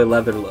cowboy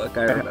leather look.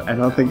 I remember. I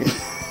don't think.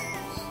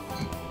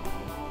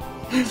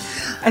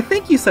 I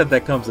think you said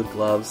that comes with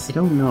gloves. I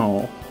don't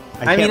know.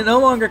 I mean, it no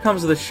longer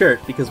comes with a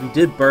shirt because we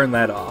did burn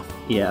that off.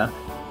 Yeah,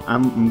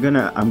 I'm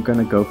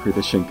gonna go for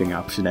the shrinking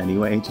option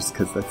anyway, just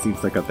because that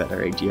seems like a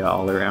better idea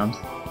all around.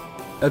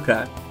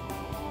 Okay.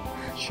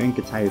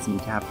 Shrinkatize me,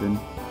 Captain.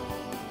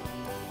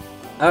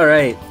 All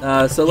right.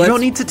 So You let's.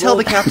 don't need to tell roll-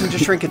 the captain to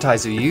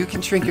shrinkatize you. You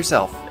can shrink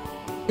yourself.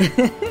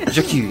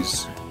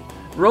 J'accuse.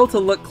 Roll to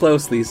look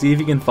closely. See if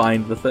you can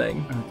find the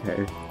thing.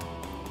 Okay.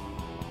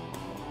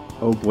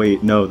 Oh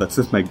wait, no, that's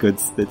with my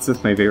that's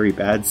with my very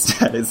bad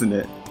stat, isn't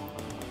it?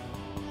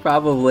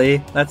 Probably.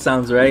 That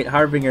sounds right.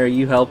 Harbinger, are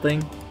you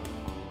helping?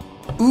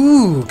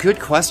 Ooh, good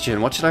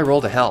question. What should I roll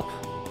to help?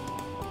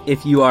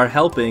 If you are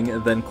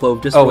helping, then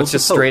Clove just Oh, rolls it's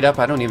just with hope. straight up?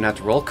 I don't even have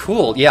to roll?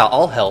 Cool. Yeah,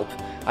 I'll help.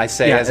 I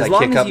say Yeah, as as I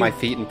long kick as up you- my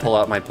feet and pull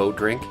out my boat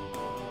drink.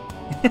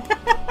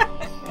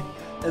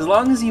 As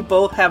long as you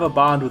both have a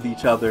bond with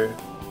each other.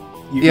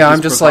 You Yeah, can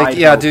I'm just like, provide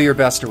yeah, help. do your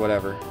best or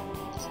whatever.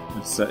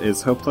 So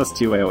is hope plus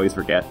 2? I always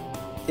forget.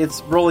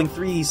 It's rolling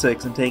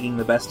 3d6 and taking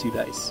the best 2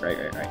 dice.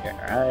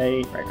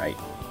 Right.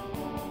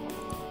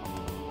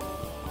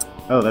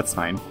 Oh, that's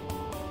fine.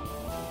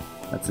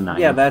 That's a 9.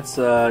 Yeah, that's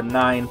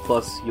 9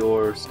 plus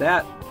your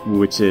stat.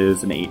 Which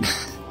is an 8.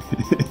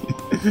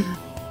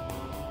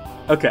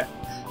 Okay.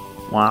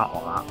 Wah,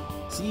 wah.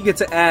 So you get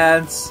to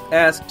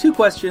ask 2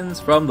 questions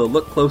from the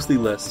Look Closely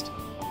list.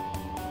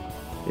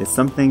 Is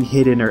something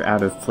hidden or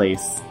out of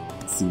place?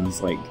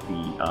 Seems like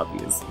the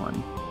obvious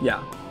one.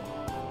 Yeah.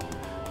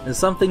 Is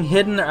something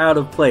hidden or out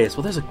of place?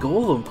 Well, there's a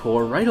golem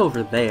core right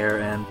over there,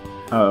 and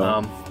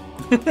Oh,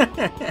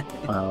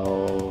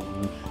 well,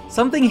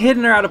 something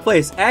hidden or out of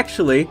place.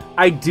 Actually,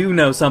 I do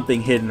know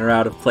something hidden or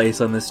out of place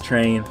on this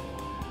train.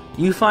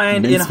 You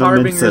find in Mince the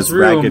Harbinger's Mince's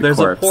room ragged there's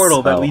corpse. a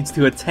portal that Oh. leads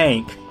to a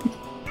tank.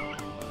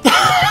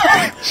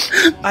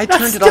 I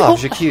turned it off,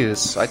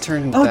 J'accuse. I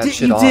turned that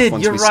shit you off did.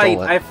 once You're we right.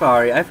 stole it. I'm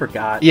sorry. I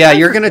forgot. Yeah, I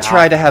you're gonna forgot.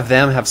 try to have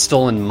them have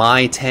stolen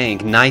my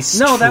tank. Nice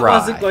No, try. that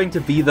wasn't going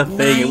to be the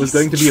thing. It was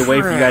Nice going to be a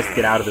way for you guys to try.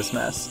 get out of this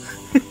mess.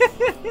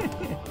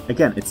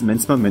 again, it's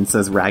Mincema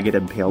Mince's ragged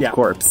impaled Yeah.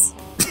 corpse.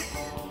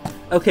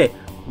 Okay,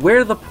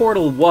 where the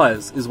portal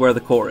was is where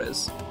the core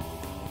is.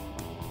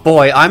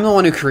 Boy, I'm the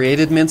one who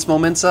created Mince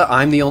Momensa.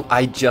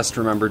 I just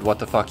remembered what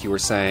the fuck you were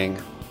saying.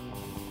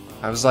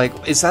 I was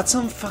like, is that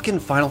some fucking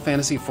Final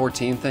Fantasy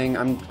 14 thing?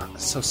 I'm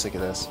so sick of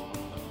this.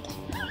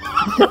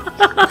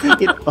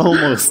 It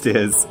almost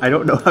is. I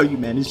don't know how you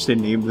managed to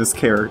name this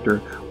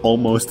character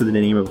almost in the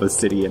name of a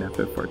city in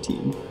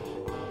FF14.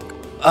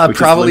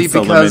 Probably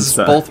because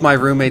Lamensa. both my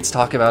roommates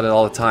talk about it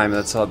all the time.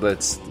 That's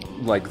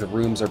like the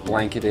rooms are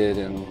blanketed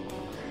in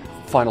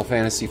Final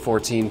Fantasy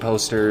 14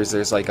 posters.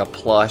 There's like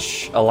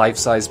a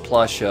life-size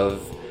plush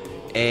of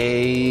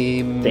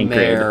a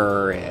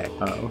Merrick.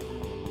 Oh.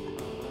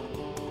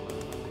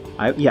 That's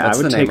I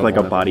would the name take of like a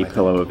one of body them, I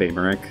pillow of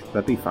Amaric.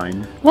 That'd be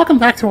fine. Welcome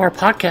back to our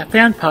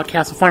fan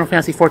podcast of Final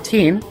Fantasy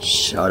XIV.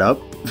 Shut up.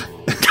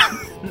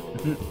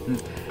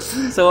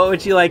 So what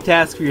would you like to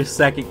ask for your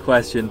second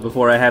question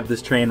before I have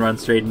this train run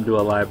straight into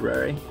a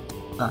library?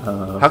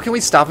 How can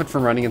we stop it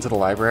from running into the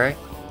library?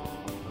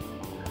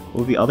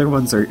 Well, the other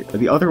ones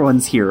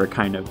here are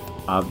kind of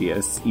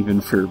obvious,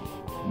 even for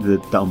the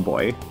dumb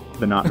boy,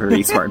 the not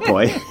very smart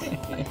boy.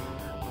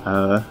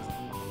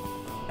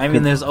 I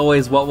mean, there's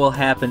always what will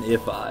happen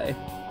if I.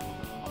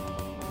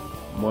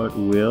 What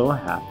will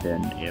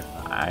happen if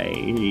I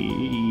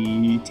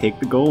take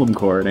the golem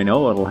cord? I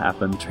know what'll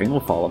happen. The train will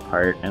fall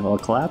apart and it'll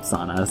collapse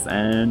on us,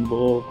 and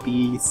we'll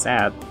be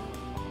sad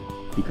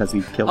because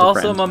we've killed a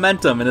Also friend.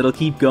 momentum, and it'll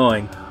keep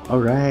going. All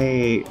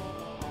right.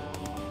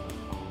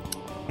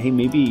 Hey,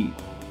 maybe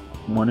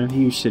one of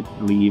you should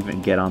leave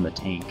and get on the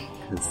tank,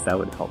 because that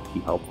would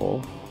be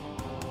helpful.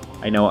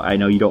 I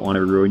know you don't want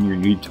to ruin your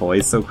new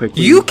toys so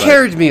quickly. You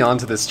carried me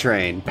onto this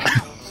train.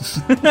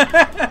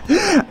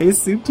 I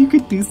assumed you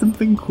could do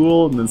something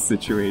cool in this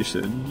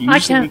situation. You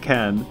usually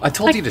can. I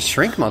told you to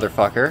shrink,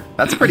 motherfucker.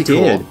 That's pretty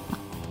did. cool.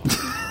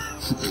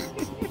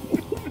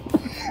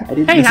 I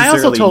didn't Hey, I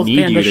also necessarily told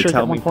need Panda you to Shit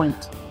tell at me. one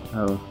point.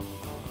 Oh.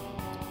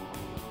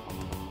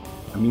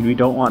 I mean, we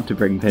don't want to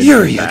bring Panda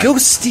Yuria, back. go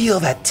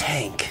steal that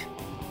tank.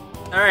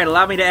 Alright,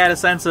 allow me to add a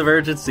sense of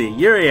urgency.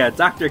 Yuria,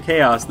 Dr.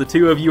 Chaos, the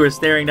two of you are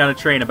staring down a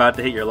train about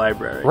to hit your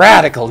library.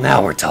 Radical,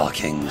 now we're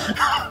talking.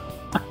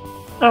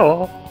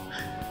 Oh.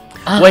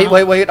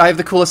 Wait, I have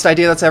the coolest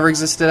idea that's ever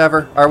existed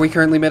ever. Are we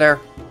currently midair?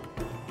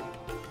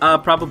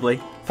 Probably.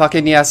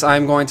 Fucking yes,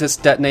 I'm going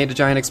to detonate a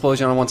giant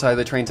explosion on one side of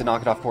the train to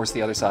knock it off course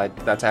the other side.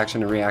 That's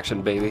action and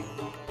reaction, baby.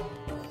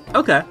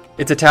 Okay.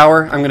 It's a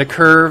tower. I'm going to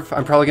curve.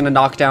 I'm probably going to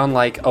knock down,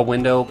 like, a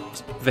window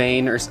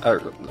vane or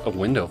a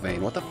window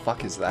vane? What the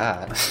fuck is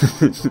that?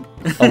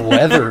 A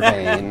weather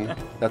vane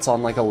that's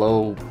on, like, a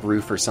low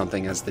roof or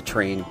something as the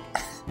train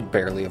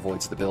barely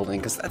avoids the building,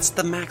 because that's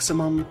the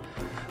maximum.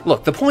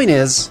 Look, the point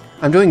is,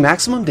 I'm doing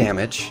maximum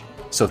damage,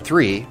 so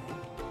 3,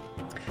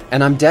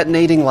 and I'm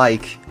detonating,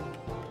 like,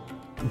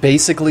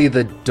 basically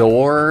the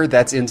door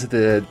that's into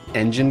the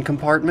engine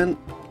compartment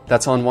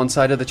that's on one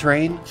side of the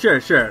train. Sure.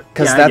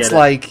 Because Yeah, I that's get it.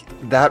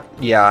 like, that,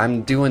 yeah,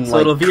 I'm doing So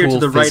it'll like veer to cool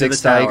the right of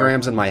physics the tower.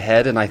 diagrams in my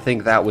head, and I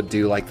think that would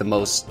do like the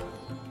most,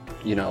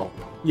 you know,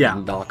 Yeah.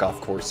 knockoff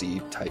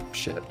coursey type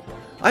shit.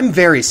 I'm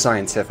very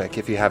scientific,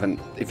 if you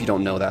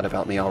don't know that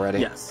about me already.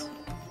 Yes.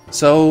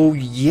 So,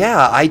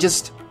 yeah,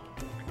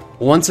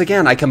 once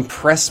again, I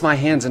compress my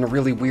hands in a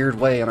really weird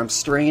way, and I'm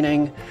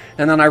straining,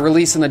 and then I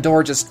release, and the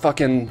door just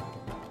fucking,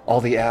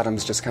 all the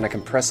atoms just kind of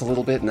compress a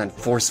little bit, and then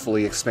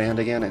forcefully expand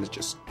again, and it's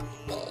just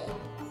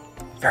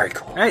very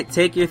cool. Alright,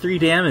 take your 3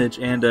 damage,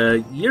 and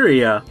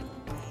Yuria,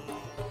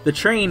 the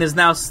train is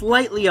now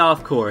slightly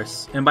off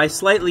course, and by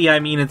slightly I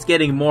mean it's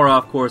getting more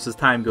off course as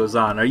time goes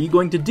on. Are you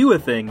going to do a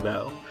thing,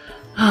 though?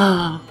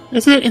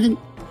 Is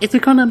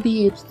it gonna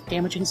be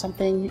damaging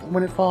something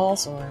when it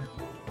falls, or?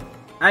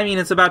 I mean,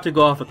 it's about to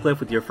go off a cliff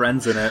with your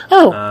friends in it.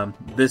 Oh.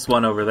 This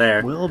one over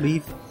there. We'll be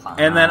fine.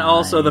 And then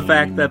also the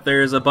fact that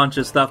there's a bunch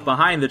of stuff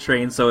behind the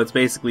train, so it's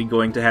basically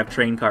going to have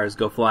train cars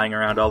go flying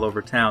around all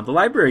over town. The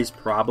library's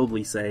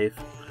probably safe,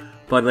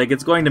 but like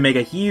it's going to make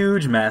a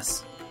huge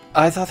mess.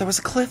 I thought there was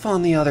a cliff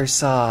on the other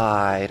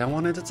side. I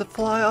wanted it to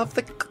fly off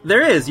the...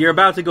 There is. You're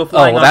about to go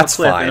flying well, off that's a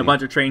cliff, fine. and a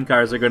bunch of train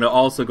cars are going to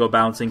also go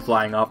bouncing,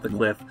 flying off the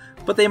cliff.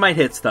 But they might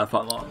hit stuff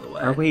along the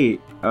way. Oh,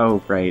 wait.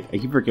 Oh, right. I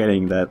keep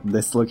forgetting that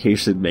this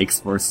location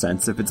makes more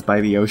sense if it's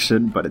by the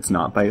ocean, but it's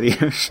not by the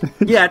ocean.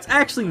 Yeah, it's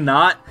actually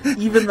not,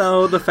 even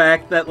though the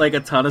fact that like a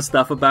ton of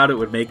stuff about it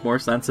would make more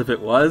sense if it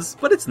was,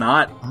 but it's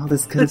not. Oh,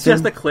 this could It's have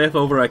just been... a cliff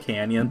over a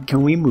canyon.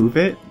 Can we move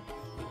it?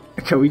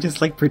 Can we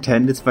just, like,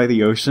 pretend it's by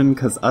the ocean?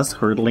 Because us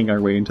hurtling our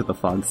way into the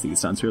fog sea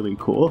sounds really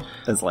cool.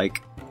 As,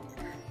 like...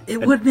 It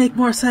would make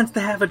more sense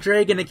to have a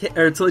dragon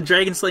or to a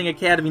Dragon Slaying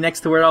Academy next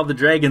to where all the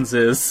dragons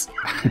is.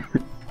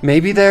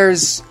 Maybe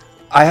there's...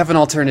 I have an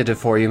alternative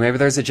for you. Maybe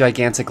there's a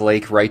gigantic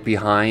lake right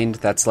behind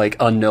that's, like,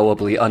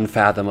 unknowably,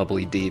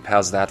 unfathomably deep.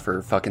 How's that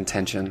for fucking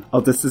tension?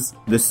 Oh, this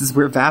is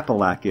where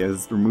Vapalak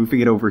is. We're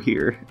moving it over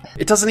here.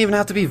 It doesn't even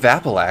have to be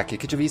Vapalak. It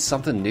could be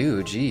something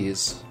new.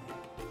 Jeez.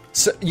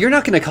 So you're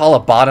not going to call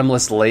a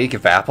bottomless lake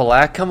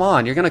Vapalak? Come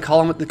on, you're going to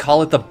call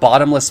it the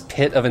bottomless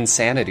pit of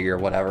insanity or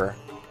whatever.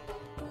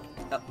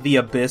 The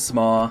Abyss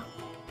Maw.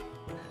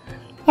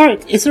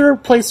 Alright, is there a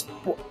place...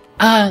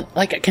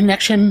 like a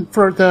connection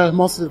for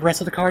most of the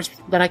rest of the cars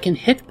that I can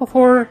hit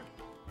before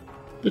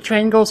the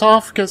train goes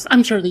off? Because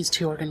I'm sure these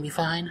two are going to be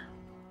fine.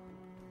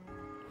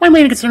 My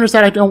main concern is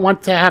that I don't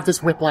want to have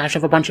this whiplash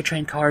of a bunch of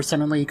train cars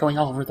suddenly going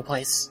all over the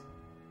place.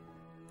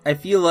 I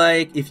feel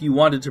like if you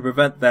wanted to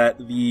prevent that,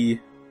 the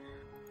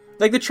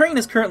train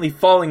is currently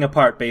falling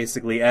apart,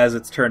 basically, as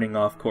it's turning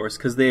off course,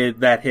 because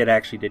that hit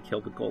actually did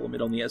kill the golem.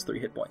 It only has 3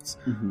 hit points.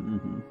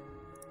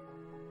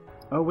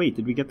 Oh, wait,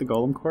 did we get the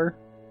golem core?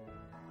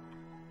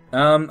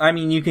 I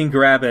mean, you can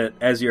grab it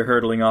as you're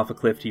hurtling off a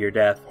cliff to your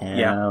death.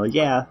 Hell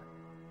yeah.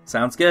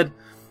 Sounds good.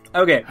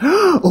 Okay.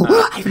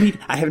 I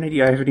have an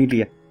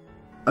idea.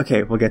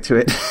 Okay, we'll get to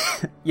it.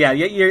 Yeah,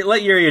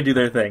 let Yuria do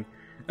their thing.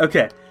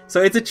 Okay,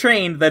 so it's a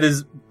train that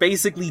is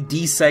basically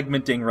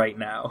desegmenting right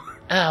now.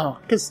 Oh,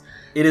 because...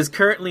 It is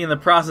currently in the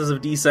process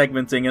of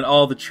desegmenting, and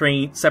all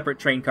the separate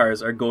train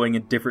cars are going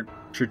in different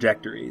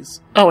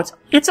trajectories. Oh,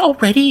 it's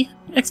already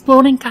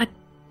exploding? God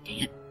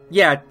damn.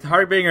 Yeah,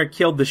 Harbinger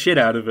killed the shit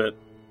out of it.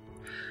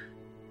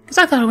 Because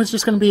I thought it was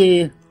just going to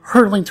be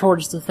hurtling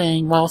towards the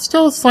thing while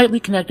still slightly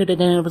connected, and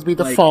then it would be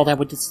the fall that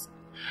would just...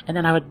 And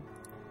then I would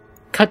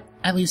cut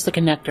at least the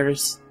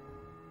connectors.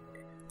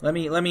 I'm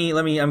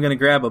gonna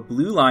grab a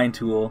blue line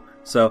tool.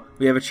 So,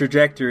 we have a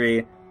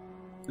trajectory.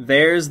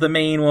 There's the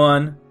main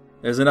one.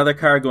 There's another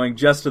car going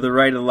just to the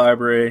right of the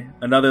library,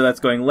 another that's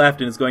going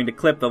left and is going to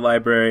clip the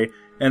library,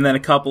 and then a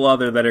couple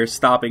other that are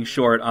stopping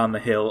short on the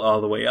hill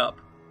all the way up.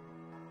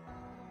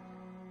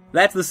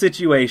 That's the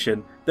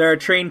situation. There are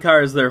train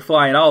cars that are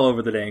flying all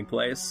over the dang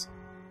place.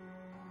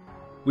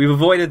 We've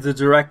avoided the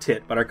direct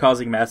hit, but are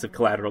causing massive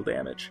collateral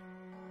damage.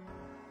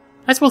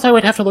 I suppose I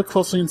would have to look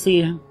closely and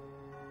see... would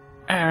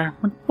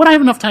I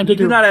have enough time to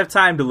do... You do not have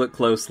time to look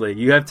closely.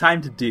 You have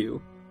time to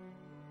do.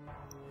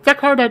 That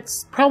car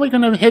that's probably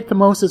going to hit the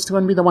most is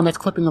going to be the one that's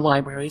clipping the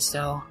library,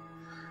 so...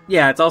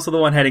 Yeah, it's also the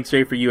one heading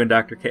straight for you and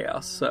Dr.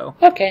 Chaos, so...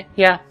 Okay,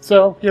 yeah,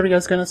 so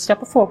Yuria's going to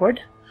step forward.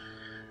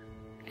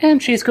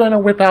 And she's going to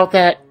whip out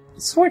that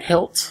sword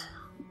hilt.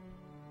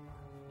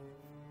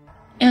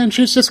 And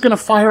she's just going to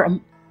fire a...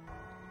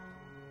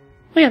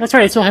 Oh yeah, that's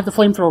right, I still have the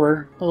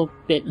flamethrower a little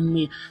bit in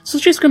me. So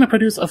she's going to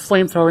produce a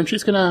flamethrower, and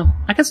she's going to...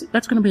 I guess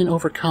that's going to be an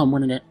overcome,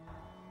 wouldn't it?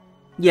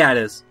 Yeah, it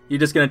is. You're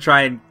just going to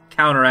try and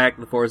counteract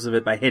the force of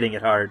it by hitting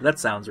it hard. That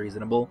sounds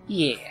reasonable.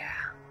 Yeah.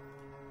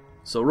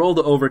 So roll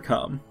to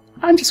overcome.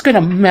 I'm just gonna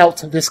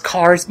melt this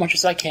car as much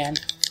as I can.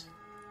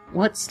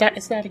 What stat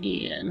is that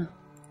again?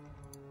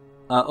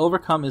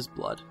 Overcome is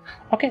blood.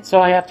 Okay, so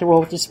I have to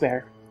roll with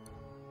despair.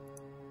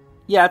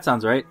 Yeah, that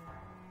sounds right.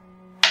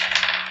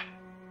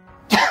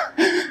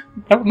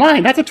 Never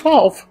mind, that's a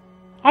 12.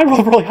 I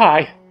rolled really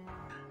high.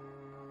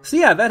 So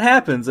yeah, that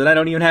happens, and I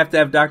don't even have to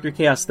have Dr.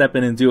 Chaos step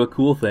in and do a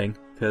cool thing,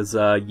 because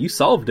you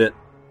solved it.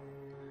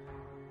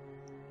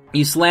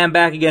 You slam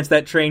back against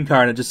that train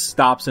car and it just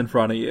stops in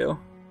front of you.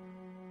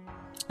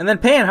 And then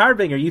Pei and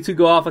Harbinger, you two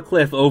go off a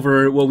cliff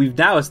over what we've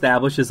now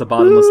established is a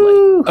bottomless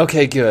lake.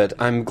 Okay, good.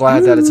 I'm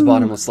glad that it's a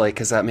bottomless lake,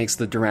 because that makes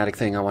the dramatic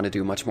thing I want to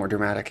do much more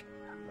dramatic.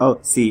 Oh,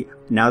 see,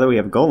 now that we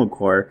have Golem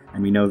Core,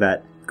 and we know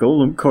that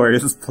Golem Core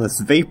is plus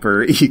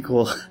Vapor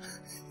equal...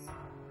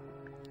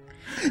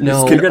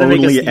 No, this can make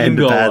a only steam end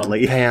golem.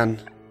 badly. Pan,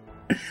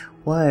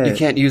 What? you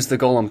can't use the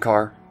golem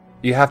car.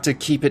 You have to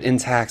keep it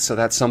intact so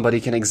that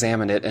somebody can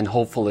examine it, and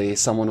hopefully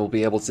someone will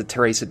be able to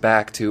trace it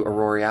back to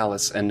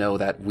Aurorialis and know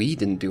that we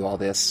didn't do all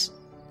this.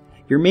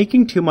 You're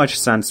making too much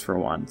sense for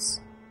once.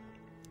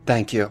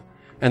 Thank you.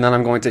 And then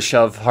I'm going to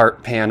shove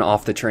Heart Pan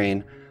off the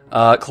train.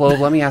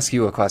 Clove, let me ask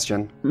you a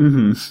question.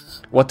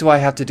 What do I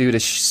have to do to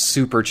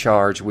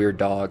supercharge Weird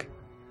Dog?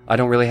 I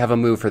don't really have a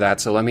move for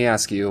that, so let me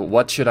ask you,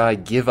 what should I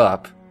give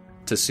up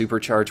to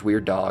supercharge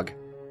Weird Dog?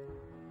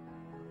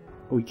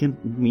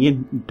 Me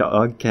and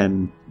Dog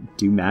can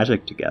do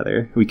magic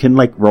together. We can,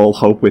 roll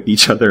hope with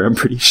each other, I'm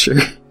pretty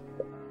sure.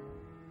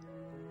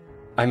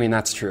 I mean,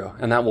 that's true,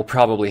 and that will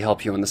probably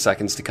help you in the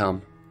seconds to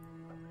come.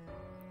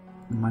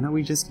 Why don't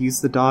we just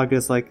use the dog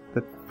as, the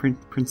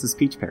Princess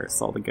Peach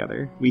parasol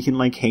together? We can,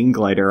 hang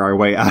glider our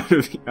way out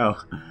of...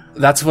 Oh.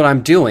 That's what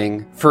I'm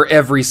doing for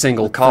every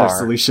single car. Our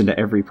solution to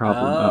every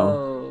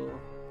problem,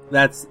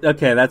 That's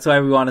why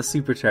we want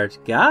to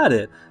supercharge. Got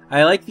it.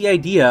 I like the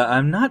idea.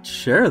 I'm not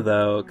sure,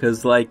 though,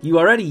 because, you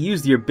already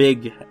used your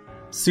big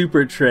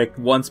super trick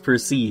once per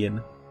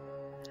scene.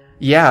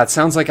 Yeah, it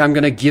sounds like I'm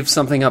gonna give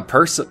something up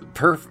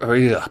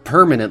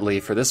permanently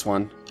for this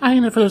one. I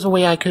don't know if there's a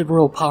way I could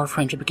roll Power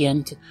Friendship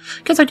again,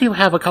 because I do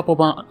have a couple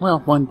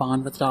one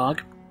bond with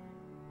Dog.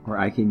 Or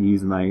I can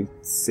use my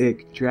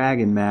sick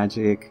dragon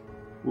magic.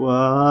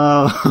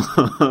 Whoa!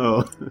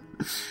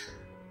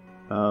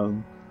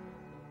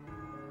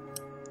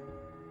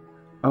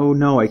 Oh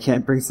no, I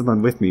can't bring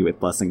someone with me with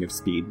Blessing of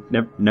Speed.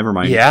 Never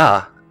mind.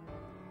 Yeah.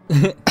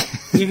 You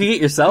can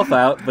get yourself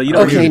out, but you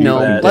don't Okay, need to no,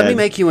 do that. let me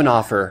make you an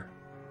offer.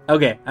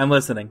 Okay, I'm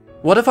listening.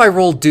 What if I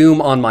roll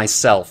Doom on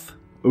myself?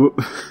 Ooh.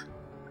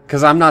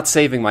 Because I'm not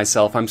saving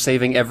myself, I'm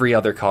saving every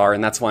other car,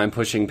 and that's why I'm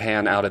pushing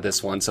Pan out of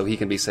this one so he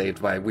can be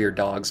saved by Weird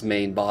Dog's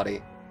main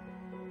body.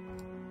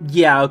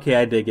 Yeah, okay,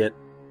 I dig it.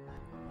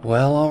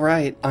 Well,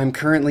 alright. I'm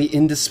currently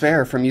in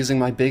despair from using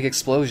my big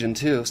explosion,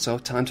 too, so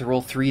time to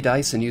roll 3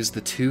 dice and use the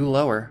 2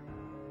 lower.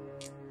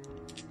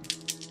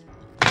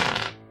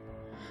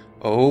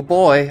 Oh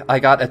boy, I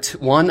got a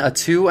 1, a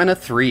 2, and a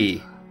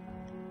 3.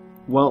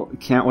 Well,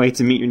 can't wait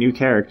to meet your new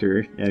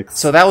character.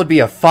 So that would be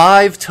a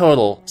 5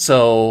 total,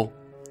 so...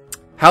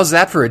 How's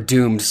that for a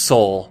doomed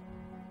soul?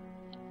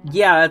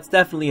 Yeah, it's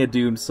definitely a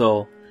doomed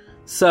soul.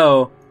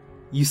 So,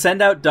 you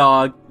send out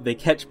Dog, they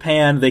catch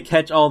Pan, they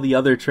catch all the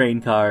other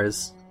train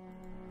cars.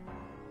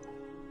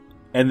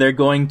 And they're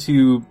going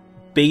to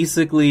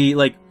basically,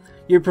 like,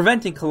 you're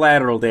preventing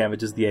collateral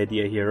damage is the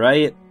idea here,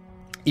 right?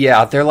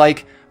 Yeah, they're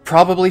like,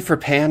 probably for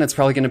Pan, it's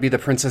probably going to be the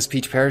Princess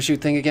Peach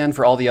parachute thing again.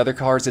 For all the other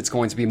cars, it's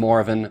going to be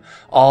more of an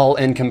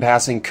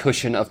all-encompassing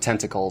cushion of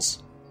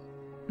tentacles.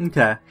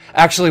 Okay.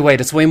 Actually, wait,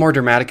 it's way more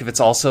dramatic if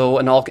it's also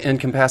an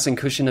all-encompassing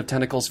cushion of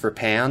tentacles for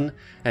Pan,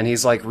 and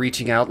he's, like,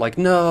 reaching out, like,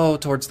 no,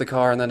 towards the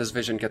car, and then his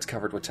vision gets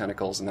covered with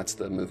tentacles, and that's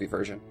the movie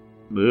version.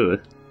 Ugh.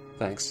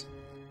 Thanks.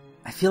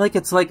 I feel like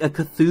it's like a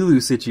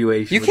Cthulhu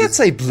situation. You can't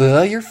say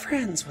blah, you're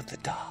friends with the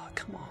dog,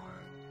 come on.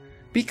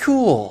 Be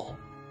cool.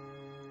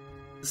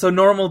 So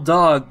normal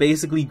Dog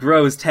basically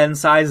grows 10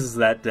 sizes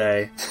that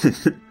day,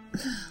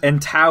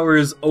 and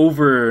towers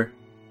over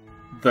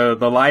the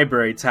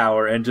library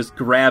tower and just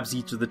grabs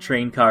each of the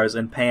train cars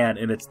and Pan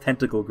in its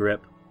tentacle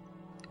grip.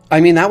 I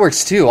mean, that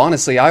works too,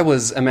 honestly. I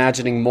was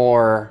imagining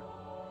more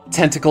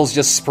tentacles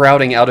just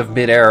sprouting out of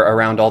midair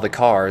around all the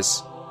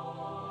cars.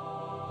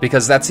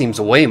 Because that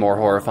seems way more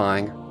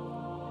horrifying.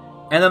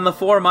 And then the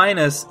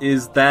 4-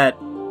 is that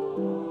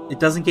it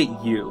doesn't get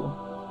you.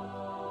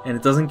 And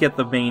it doesn't get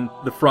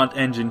the front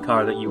engine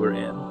car that you were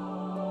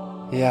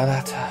in. Yeah,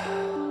 that...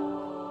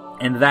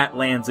 And that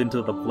lands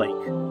into the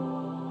lake.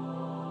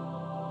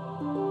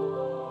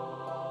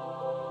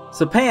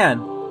 So Pan,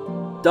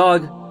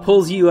 Dog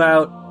pulls you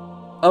out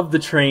of the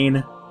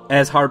train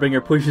as Harbinger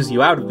pushes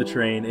you out of the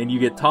train, and you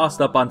get tossed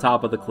up on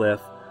top of the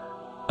cliff.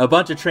 A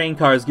bunch of train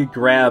cars get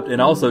grabbed and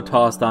also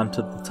tossed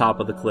onto the top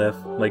of the cliff,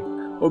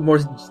 or more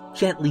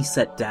gently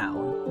set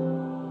down.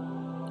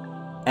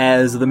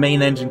 As the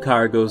main engine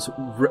car goes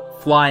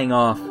flying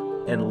off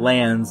and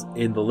lands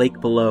in the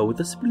lake below with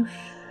a sploosh.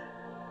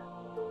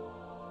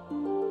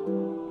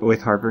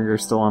 With Harbinger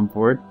still on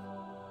board?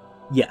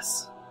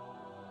 Yes.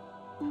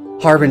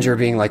 Harbinger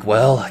being like,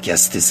 well, I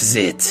guess this is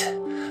it.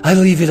 I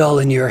leave it all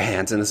in your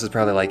hands. And this is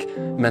probably like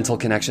mental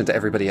connection to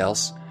everybody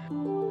else.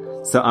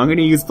 So I'm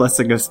gonna use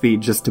Blessing of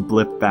Speed just to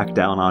blip back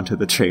down onto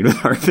the train with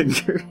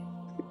Harbinger.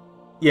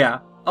 Yeah.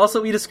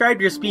 Also, we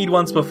described your speed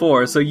once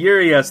before, so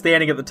Yuria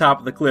standing at the top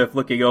of the cliff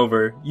looking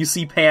over, you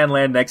see Pan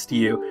land next to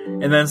you,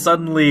 and then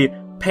suddenly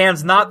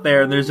Pan's not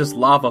there and there's just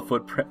lava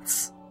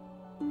footprints.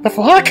 The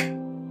fuck?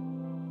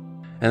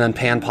 And then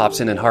Pan pops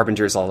in and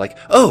Harbinger's all like,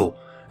 oh!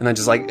 And then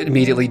just like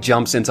immediately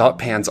jumps into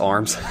Pan's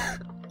arms.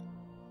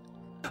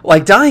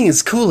 Like, dying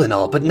is cool and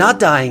all, but not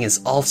dying is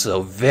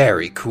also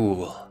very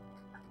cool.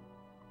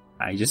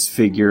 I just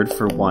figured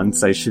for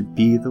once I should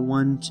be the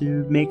one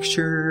to make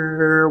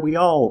sure we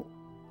all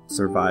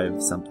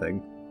survive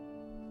something.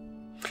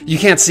 You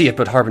can't see it,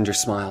 but Harbinger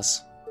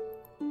smiles.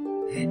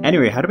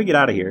 Anyway, how do we get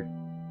out of here?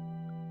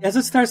 As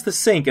it starts to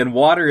sink and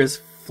water is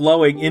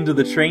flowing into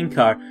the train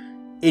car,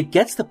 it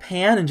gets the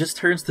Pan and just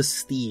turns to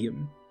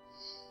steam.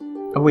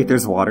 Oh wait,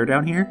 there's water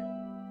down here?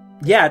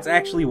 Yeah, it's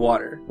actually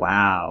water.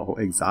 Wow,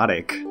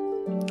 exotic.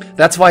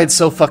 That's why it's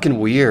so fucking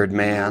weird,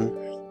 man.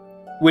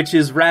 Which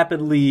is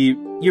rapidly...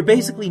 You're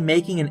basically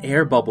making an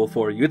air bubble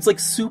for you. It's like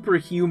super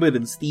humid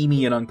and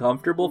steamy and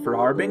uncomfortable for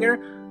Harbinger,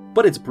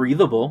 but it's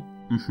breathable.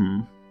 Mm-hmm.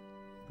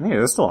 Hey,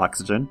 there's still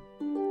oxygen.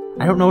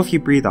 I don't know if you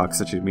breathe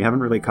oxygen. We haven't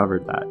really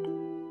covered that.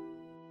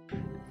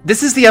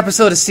 This is the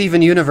episode of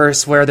Steven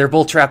Universe where they're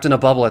both trapped in a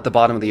bubble at the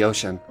bottom of the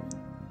ocean.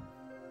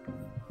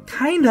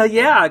 Kinda,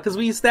 yeah, because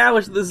we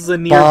established this is a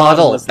near Bottle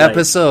bottomless lake.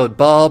 episode,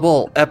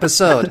 bubble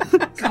episode.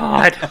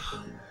 God.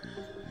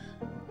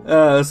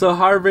 So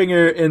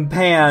Harbinger and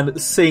Pan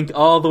sink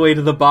all the way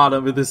to the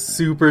bottom of this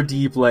super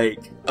deep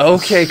lake.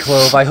 Okay,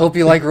 Clove, I hope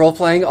you like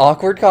role-playing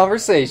awkward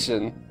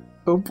conversation.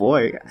 Oh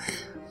boy.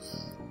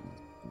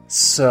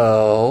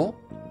 So,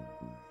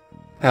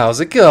 how's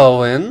it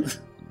going?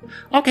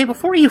 Okay,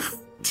 before you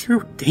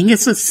two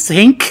dinguses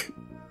sink,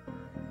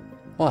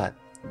 What?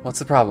 What's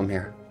the problem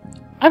here?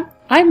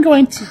 I'm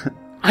going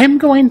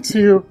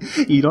to.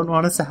 You don't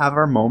want us to have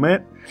our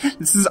moment?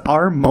 This is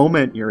our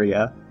moment,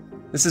 Yuria.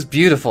 This is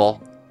beautiful.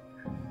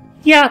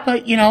 Yeah,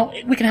 but we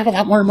can have a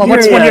lot more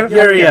moments when you're.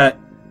 Yuria,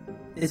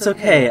 it's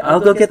okay. I'll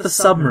go get the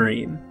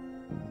submarine.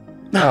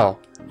 Oh.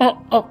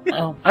 Oh.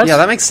 Yeah,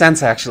 that makes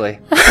sense, actually.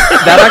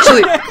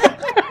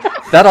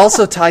 That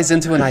also ties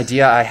into an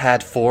idea I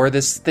had for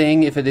this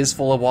thing, if it is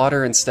full of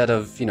water instead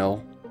of,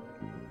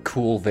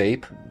 cool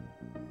vape.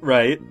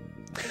 Right.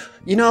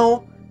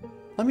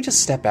 Let me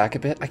just step back a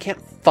bit. I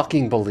can't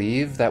fucking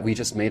believe that we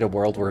just made a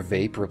world where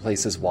vape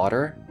replaces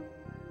water.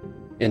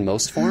 In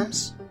most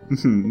forms.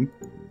 Mm-hmm.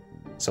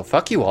 So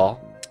fuck you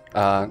all.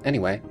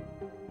 Anyway.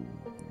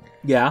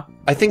 Yeah.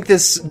 I think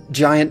this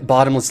giant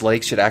bottomless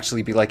lake should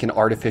actually be like an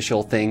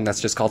artificial thing that's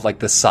just called like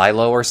the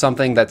silo or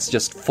something that's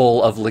just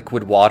full of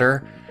liquid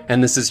water.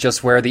 And this is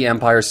just where the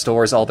Empire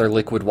stores all their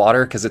liquid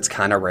water because it's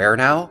kind of rare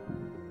now.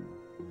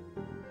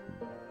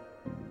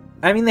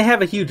 I mean, they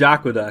have a huge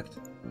aqueduct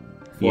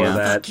for Yeah.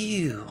 that. Fuck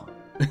you.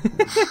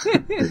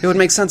 It would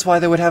make sense why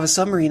they would have a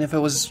submarine if it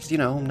was,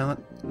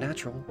 not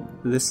natural.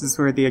 This is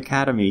where the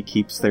Academy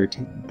keeps their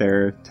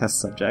test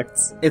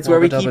subjects. It's where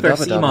we Dubba keep dubba our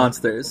dubba sea dubba.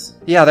 monsters.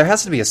 Yeah, there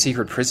has to be a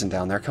secret prison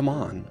down there. Come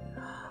on.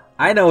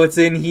 I know what's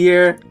in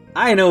here.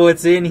 I know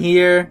what's in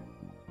here.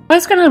 I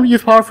was gonna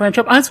use Power of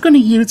Friendship. I was gonna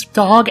use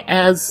Dog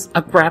as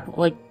a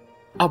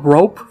a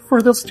rope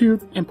for those two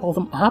and pull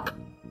them up.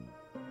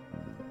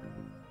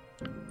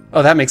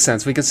 Oh, that makes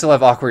sense. We can still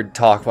have awkward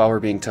talk while we're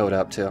being towed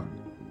up, too.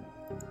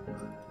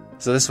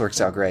 So this works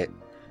out great.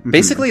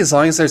 Basically, as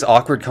long as there's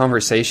awkward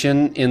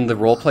conversation in the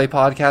roleplay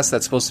podcast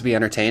that's supposed to be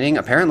entertaining,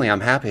 apparently I'm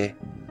happy.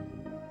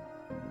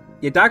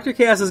 Yeah, Dr.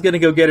 Chaos is gonna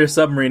go get her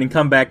submarine and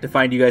come back to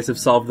find you guys have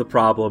solved the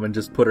problem and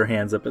just put her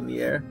hands up in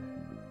the air.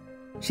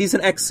 She's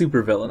an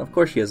ex-supervillain. Of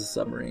course she has a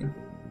submarine.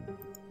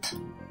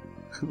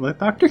 Let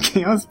Dr.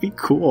 Chaos be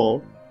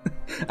cool.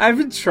 I've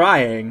been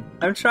trying.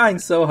 I'm trying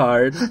so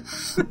hard.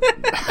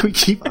 We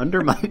keep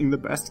undermining the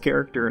best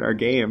character in our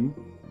game.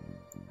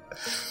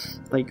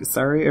 Like,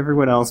 sorry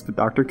everyone else, but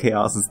Dr.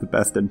 Chaos is the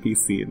best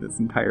NPC in this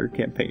entire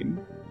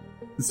campaign.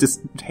 It's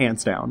just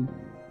hands down.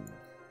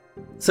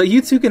 So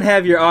you two can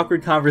have your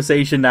awkward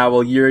conversation now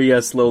while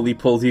Yuria slowly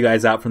pulls you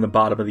guys out from the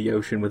bottom of the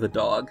ocean with a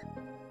dog.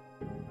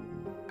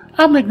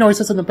 I'll make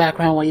noises in the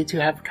background while you two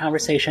have a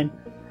conversation.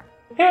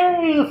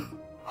 Hey!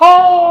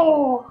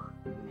 Ho!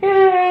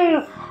 Hey!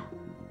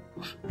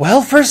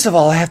 Well, first of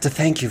all, I have to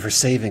thank you for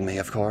saving me,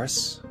 of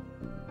course.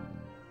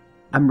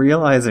 I'm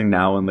realizing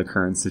now in the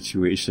current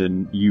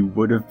situation, you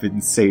would have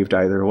been saved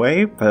either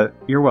way, but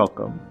you're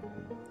welcome.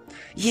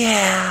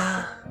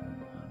 Yeah.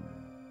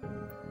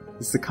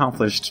 This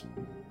accomplished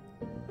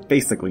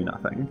basically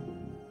nothing.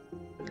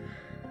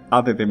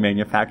 Other than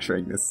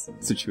manufacturing this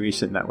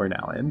situation that we're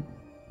now in.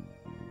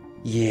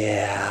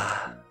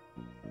 Yeah.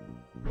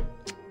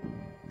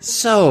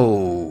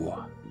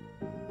 So,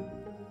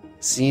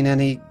 seen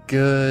any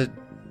good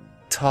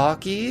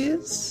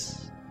talkies?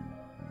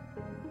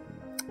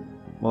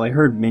 Well, I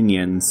heard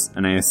minions,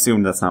 and I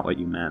assumed that's not what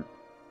you meant.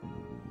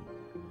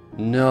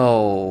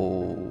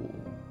 No.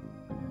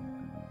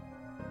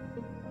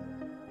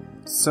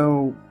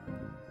 So,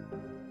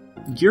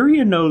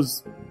 Yuria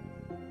knows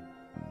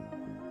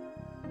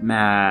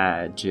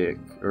magic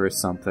or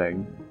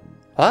something.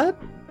 What?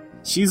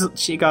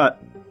 She got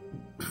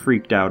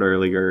freaked out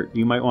earlier.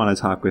 You might want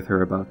to talk with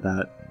her about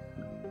that.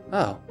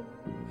 Oh.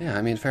 Yeah,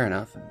 I mean, fair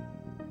enough.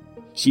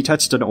 She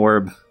touched an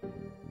orb.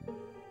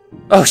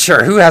 Oh,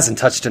 sure. Who hasn't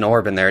touched an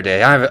orb in their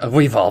day?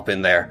 We've all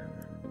been there.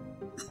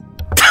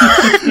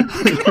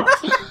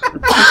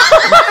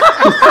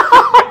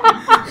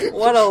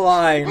 What a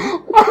line.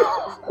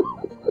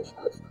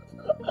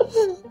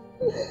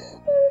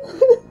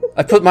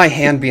 I put my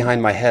hand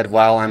behind my head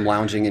while I'm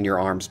lounging in your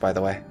arms, by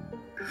the way.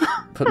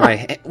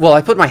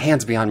 I put my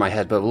hands behind my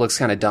head, but it looks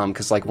kind of dumb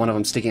because like one of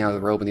them's sticking out of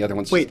the robe and the other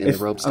one's just in the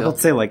robe I still. would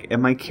say, like,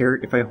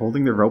 if I'm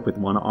holding the rope with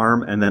one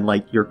arm and then,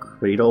 like, you're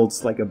cradled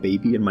like a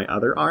baby in my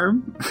other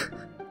arm?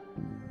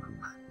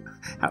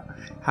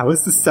 How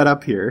is this set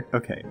up here?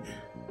 Okay.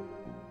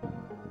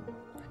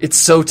 It's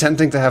so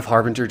tempting to have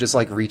Harbinger just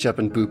like reach up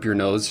and boop your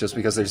nose just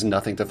because there's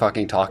nothing to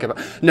fucking talk about.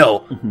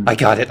 No, I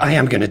got it. I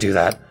am gonna do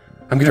that.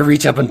 I'm gonna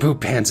reach up and boop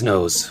Pan's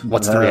nose.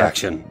 What's the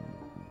reaction?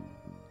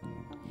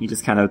 He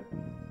just kind of...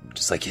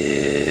 Just like,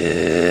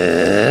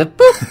 boop.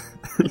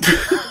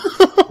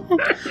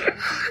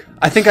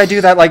 I think I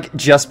do that like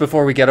just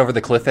before we get over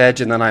the cliff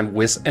edge, and then I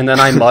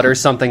mutter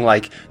something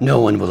like, "No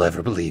one will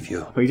ever believe you.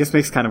 Well, he just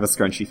makes kind of a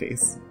scrunchy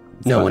face.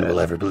 No one will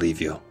ever believe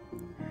you."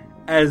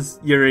 As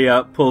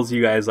Yuria pulls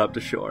you guys up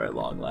to shore at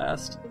long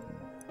last.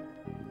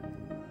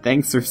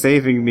 Thanks for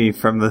saving me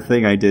from the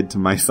thing I did to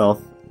myself.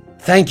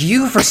 Thank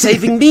you for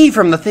saving me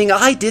from the thing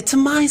I did to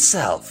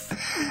myself.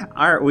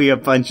 Aren't we a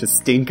bunch of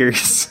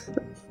stinkers?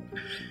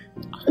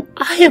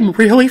 I am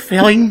really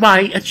failing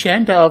my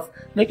agenda of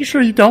making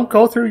sure you don't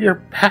go through your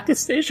bad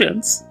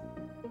decisions.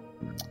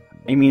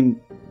 I mean,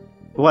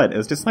 what? It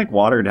was just like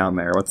water down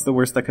there. What's the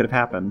worst that could have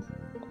happened?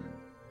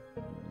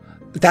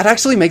 That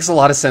actually makes a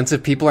lot of sense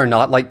if people are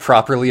not like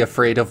properly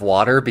afraid of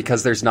water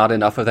because there's not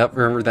enough of that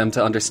for them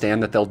to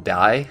understand that they'll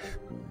die.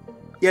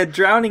 Yeah,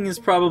 drowning is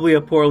probably a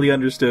poorly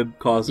understood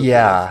cause of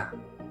Yeah. death.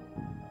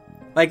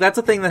 Like, that's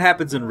a thing that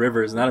happens in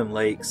rivers, not in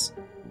lakes.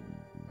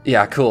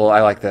 Yeah, cool.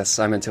 I like this.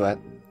 I'm into it.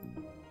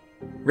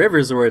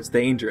 Rivers are where it's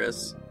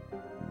dangerous.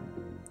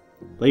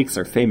 Lakes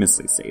are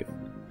famously safe.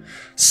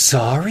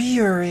 Sorry,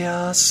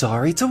 Yuria.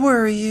 Sorry to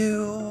worry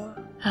you.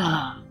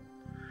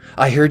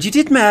 I heard you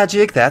did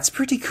magic. That's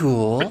pretty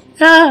cool.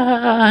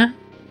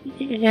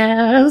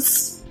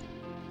 Yes.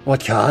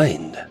 What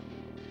kind?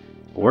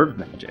 Orb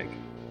magic.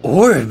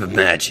 Orb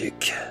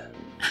magic.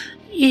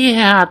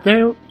 Yeah,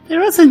 there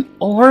was an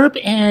orb,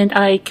 and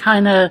I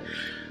kind of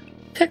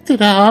picked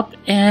it up,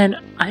 and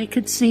I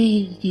could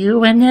see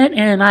you in it,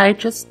 and I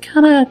just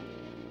kind of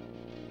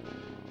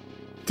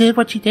did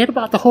what you did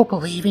about the whole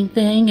believing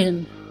thing,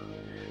 and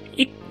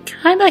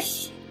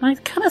I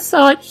kind of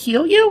saw it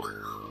heal you.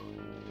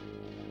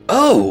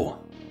 Oh,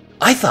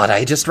 I thought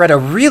I just read a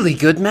really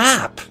good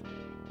map.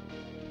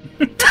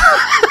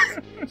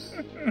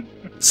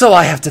 So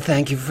I have to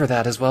thank you for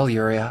that as well,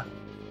 Yuria.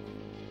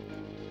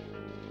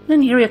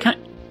 Then Yuria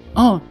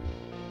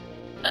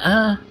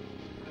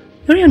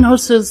Yuria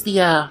notices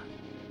the,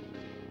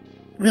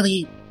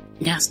 really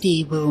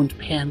nasty wound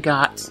Pan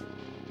got.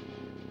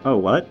 Oh,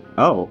 what?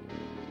 Oh,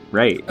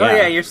 right. Oh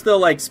yeah, you're still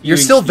like spewing You're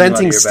still steam out of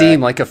venting your steam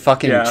back. like a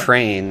fucking Yeah.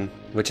 train,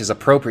 which is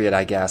appropriate,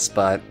 I guess,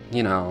 but,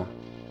 you know.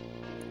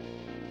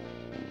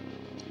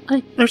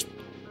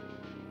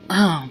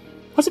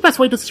 What's the best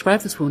way to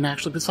describe this wound,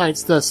 actually,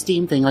 besides the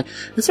steam thing? Like,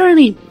 is there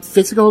any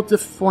physical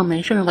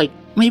deformation, or, like,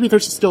 maybe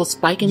there's still a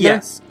spike in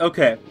Yes.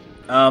 Okay.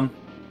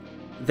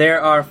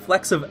 There are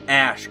flecks of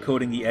ash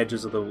coating the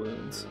edges of the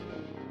wounds.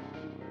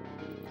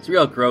 It's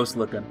real gross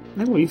looking.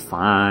 It'll be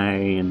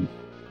fine.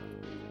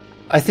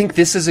 I think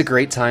this is a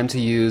great time to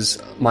use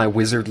my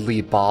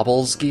Wizardly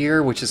Baubles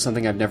gear, which is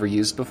something I've never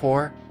used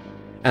before.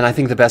 And I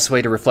think the best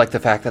way to reflect the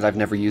fact that I've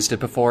never used it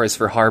before is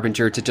for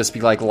Harbinger to just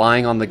be, like,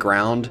 lying on the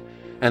ground,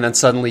 and then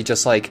suddenly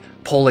just, like,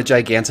 pull a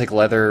gigantic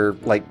leather,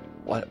 like,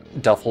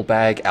 duffel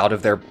bag out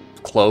of their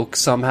cloak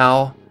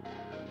somehow,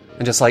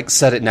 and just, like,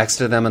 set it next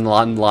to them and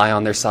lie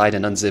on their side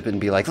and unzip it and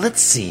be like,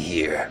 let's see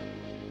here.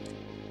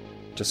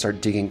 Just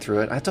start digging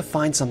through it. I have to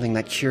find something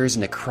that cures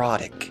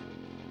necrotic.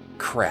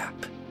 Crap.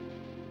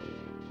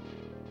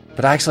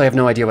 But I actually have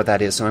no idea what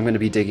that is, so I'm going to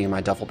be digging in my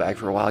duffel bag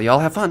for a while. Y'all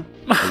have fun.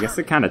 I guess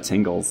it kind of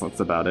tingles.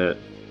 That's about it.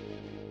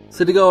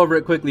 So to go over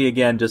it quickly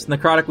again, just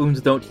necrotic wounds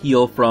don't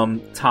heal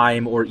from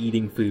time or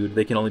eating food.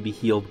 They can only be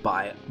healed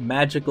by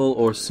magical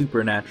or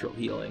supernatural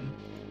healing.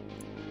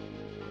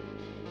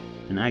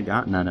 And I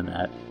got none of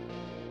that.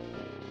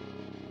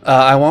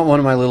 I want one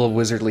of my little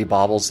Wizardly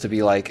Baubles to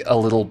be like a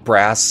little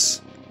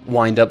brass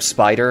wind-up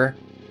spider,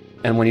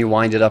 and when you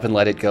wind it up and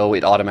let it go,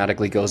 it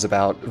automatically goes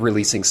about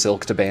releasing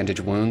silk to bandage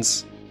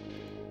wounds.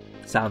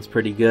 Sounds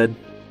pretty good.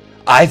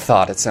 I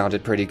thought it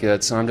sounded pretty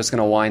good, so I'm just going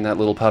to wind that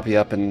little puppy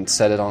up and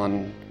set it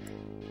on...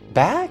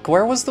 back?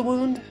 Where was the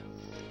wound?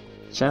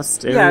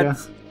 Chest area?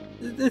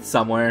 Yeah, it's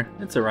somewhere.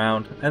 It's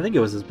around. I think it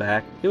was his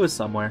back. It was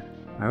somewhere.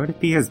 Why would it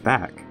be his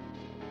back?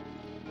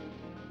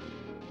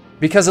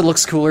 Because it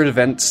looks cooler to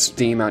vent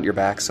steam out your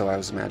back, so I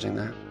was imagining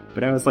that.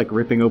 But I was like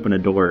ripping open a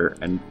door,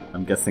 and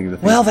I'm guessing the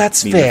thing Well,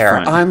 that's mean the fair.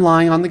 front. I'm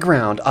lying on the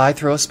ground. I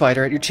throw a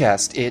spider at your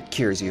chest. It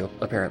cures you,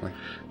 apparently.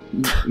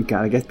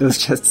 Gotta get those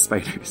chest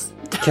spiders.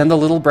 Can the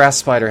little brass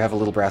spider have a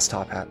little brass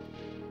top hat?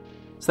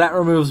 So that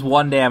removes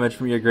 1 damage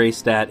from your gray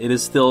stat. It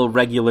is still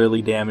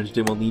regularly damaged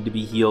and will need to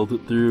be healed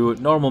through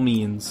normal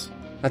means.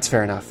 That's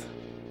fair enough.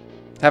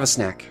 Have a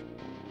snack.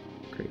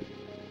 Great.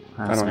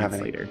 I don't have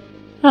any. later.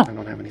 I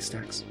don't have any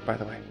snacks, by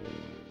the way.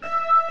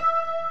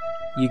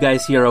 You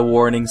guys hear a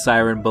warning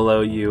siren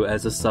below you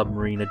as a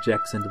submarine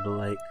ejects into the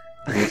lake.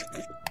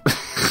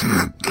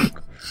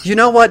 You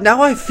know what?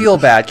 Now I feel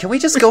bad. Can we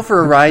just go for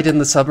a ride in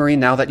the submarine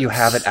now that you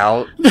have it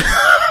out?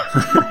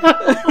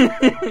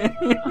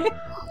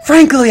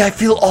 Frankly, I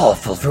feel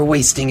awful for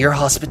wasting your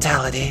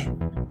hospitality.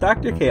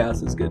 Dr.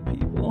 Chaos is good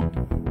people.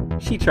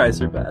 She tries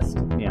her best.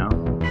 Yeah.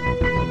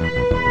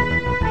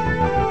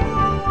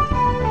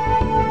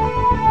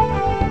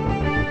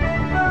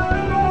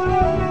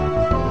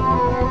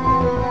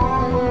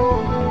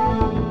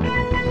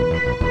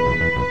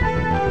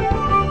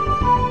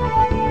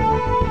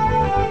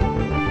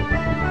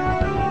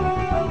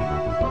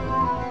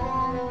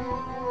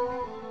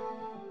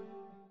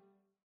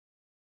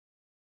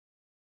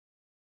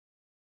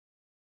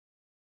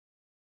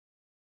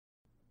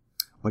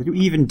 What did we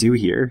even do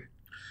here?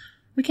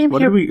 We came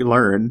What here. did we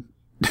learn?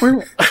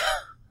 We're-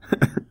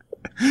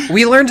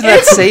 We learned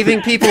that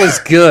saving people is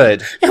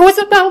good. It was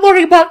about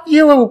learning about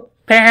you,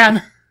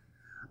 Pan.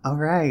 All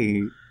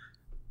right.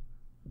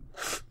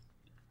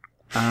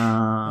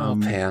 Oh,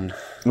 Pan.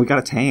 We got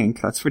a tank.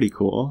 That's pretty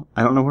cool.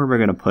 I don't know where we're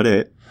gonna put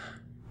it.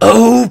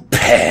 Oh,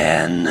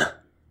 Pan.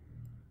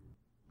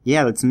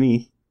 Yeah, that's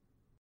me.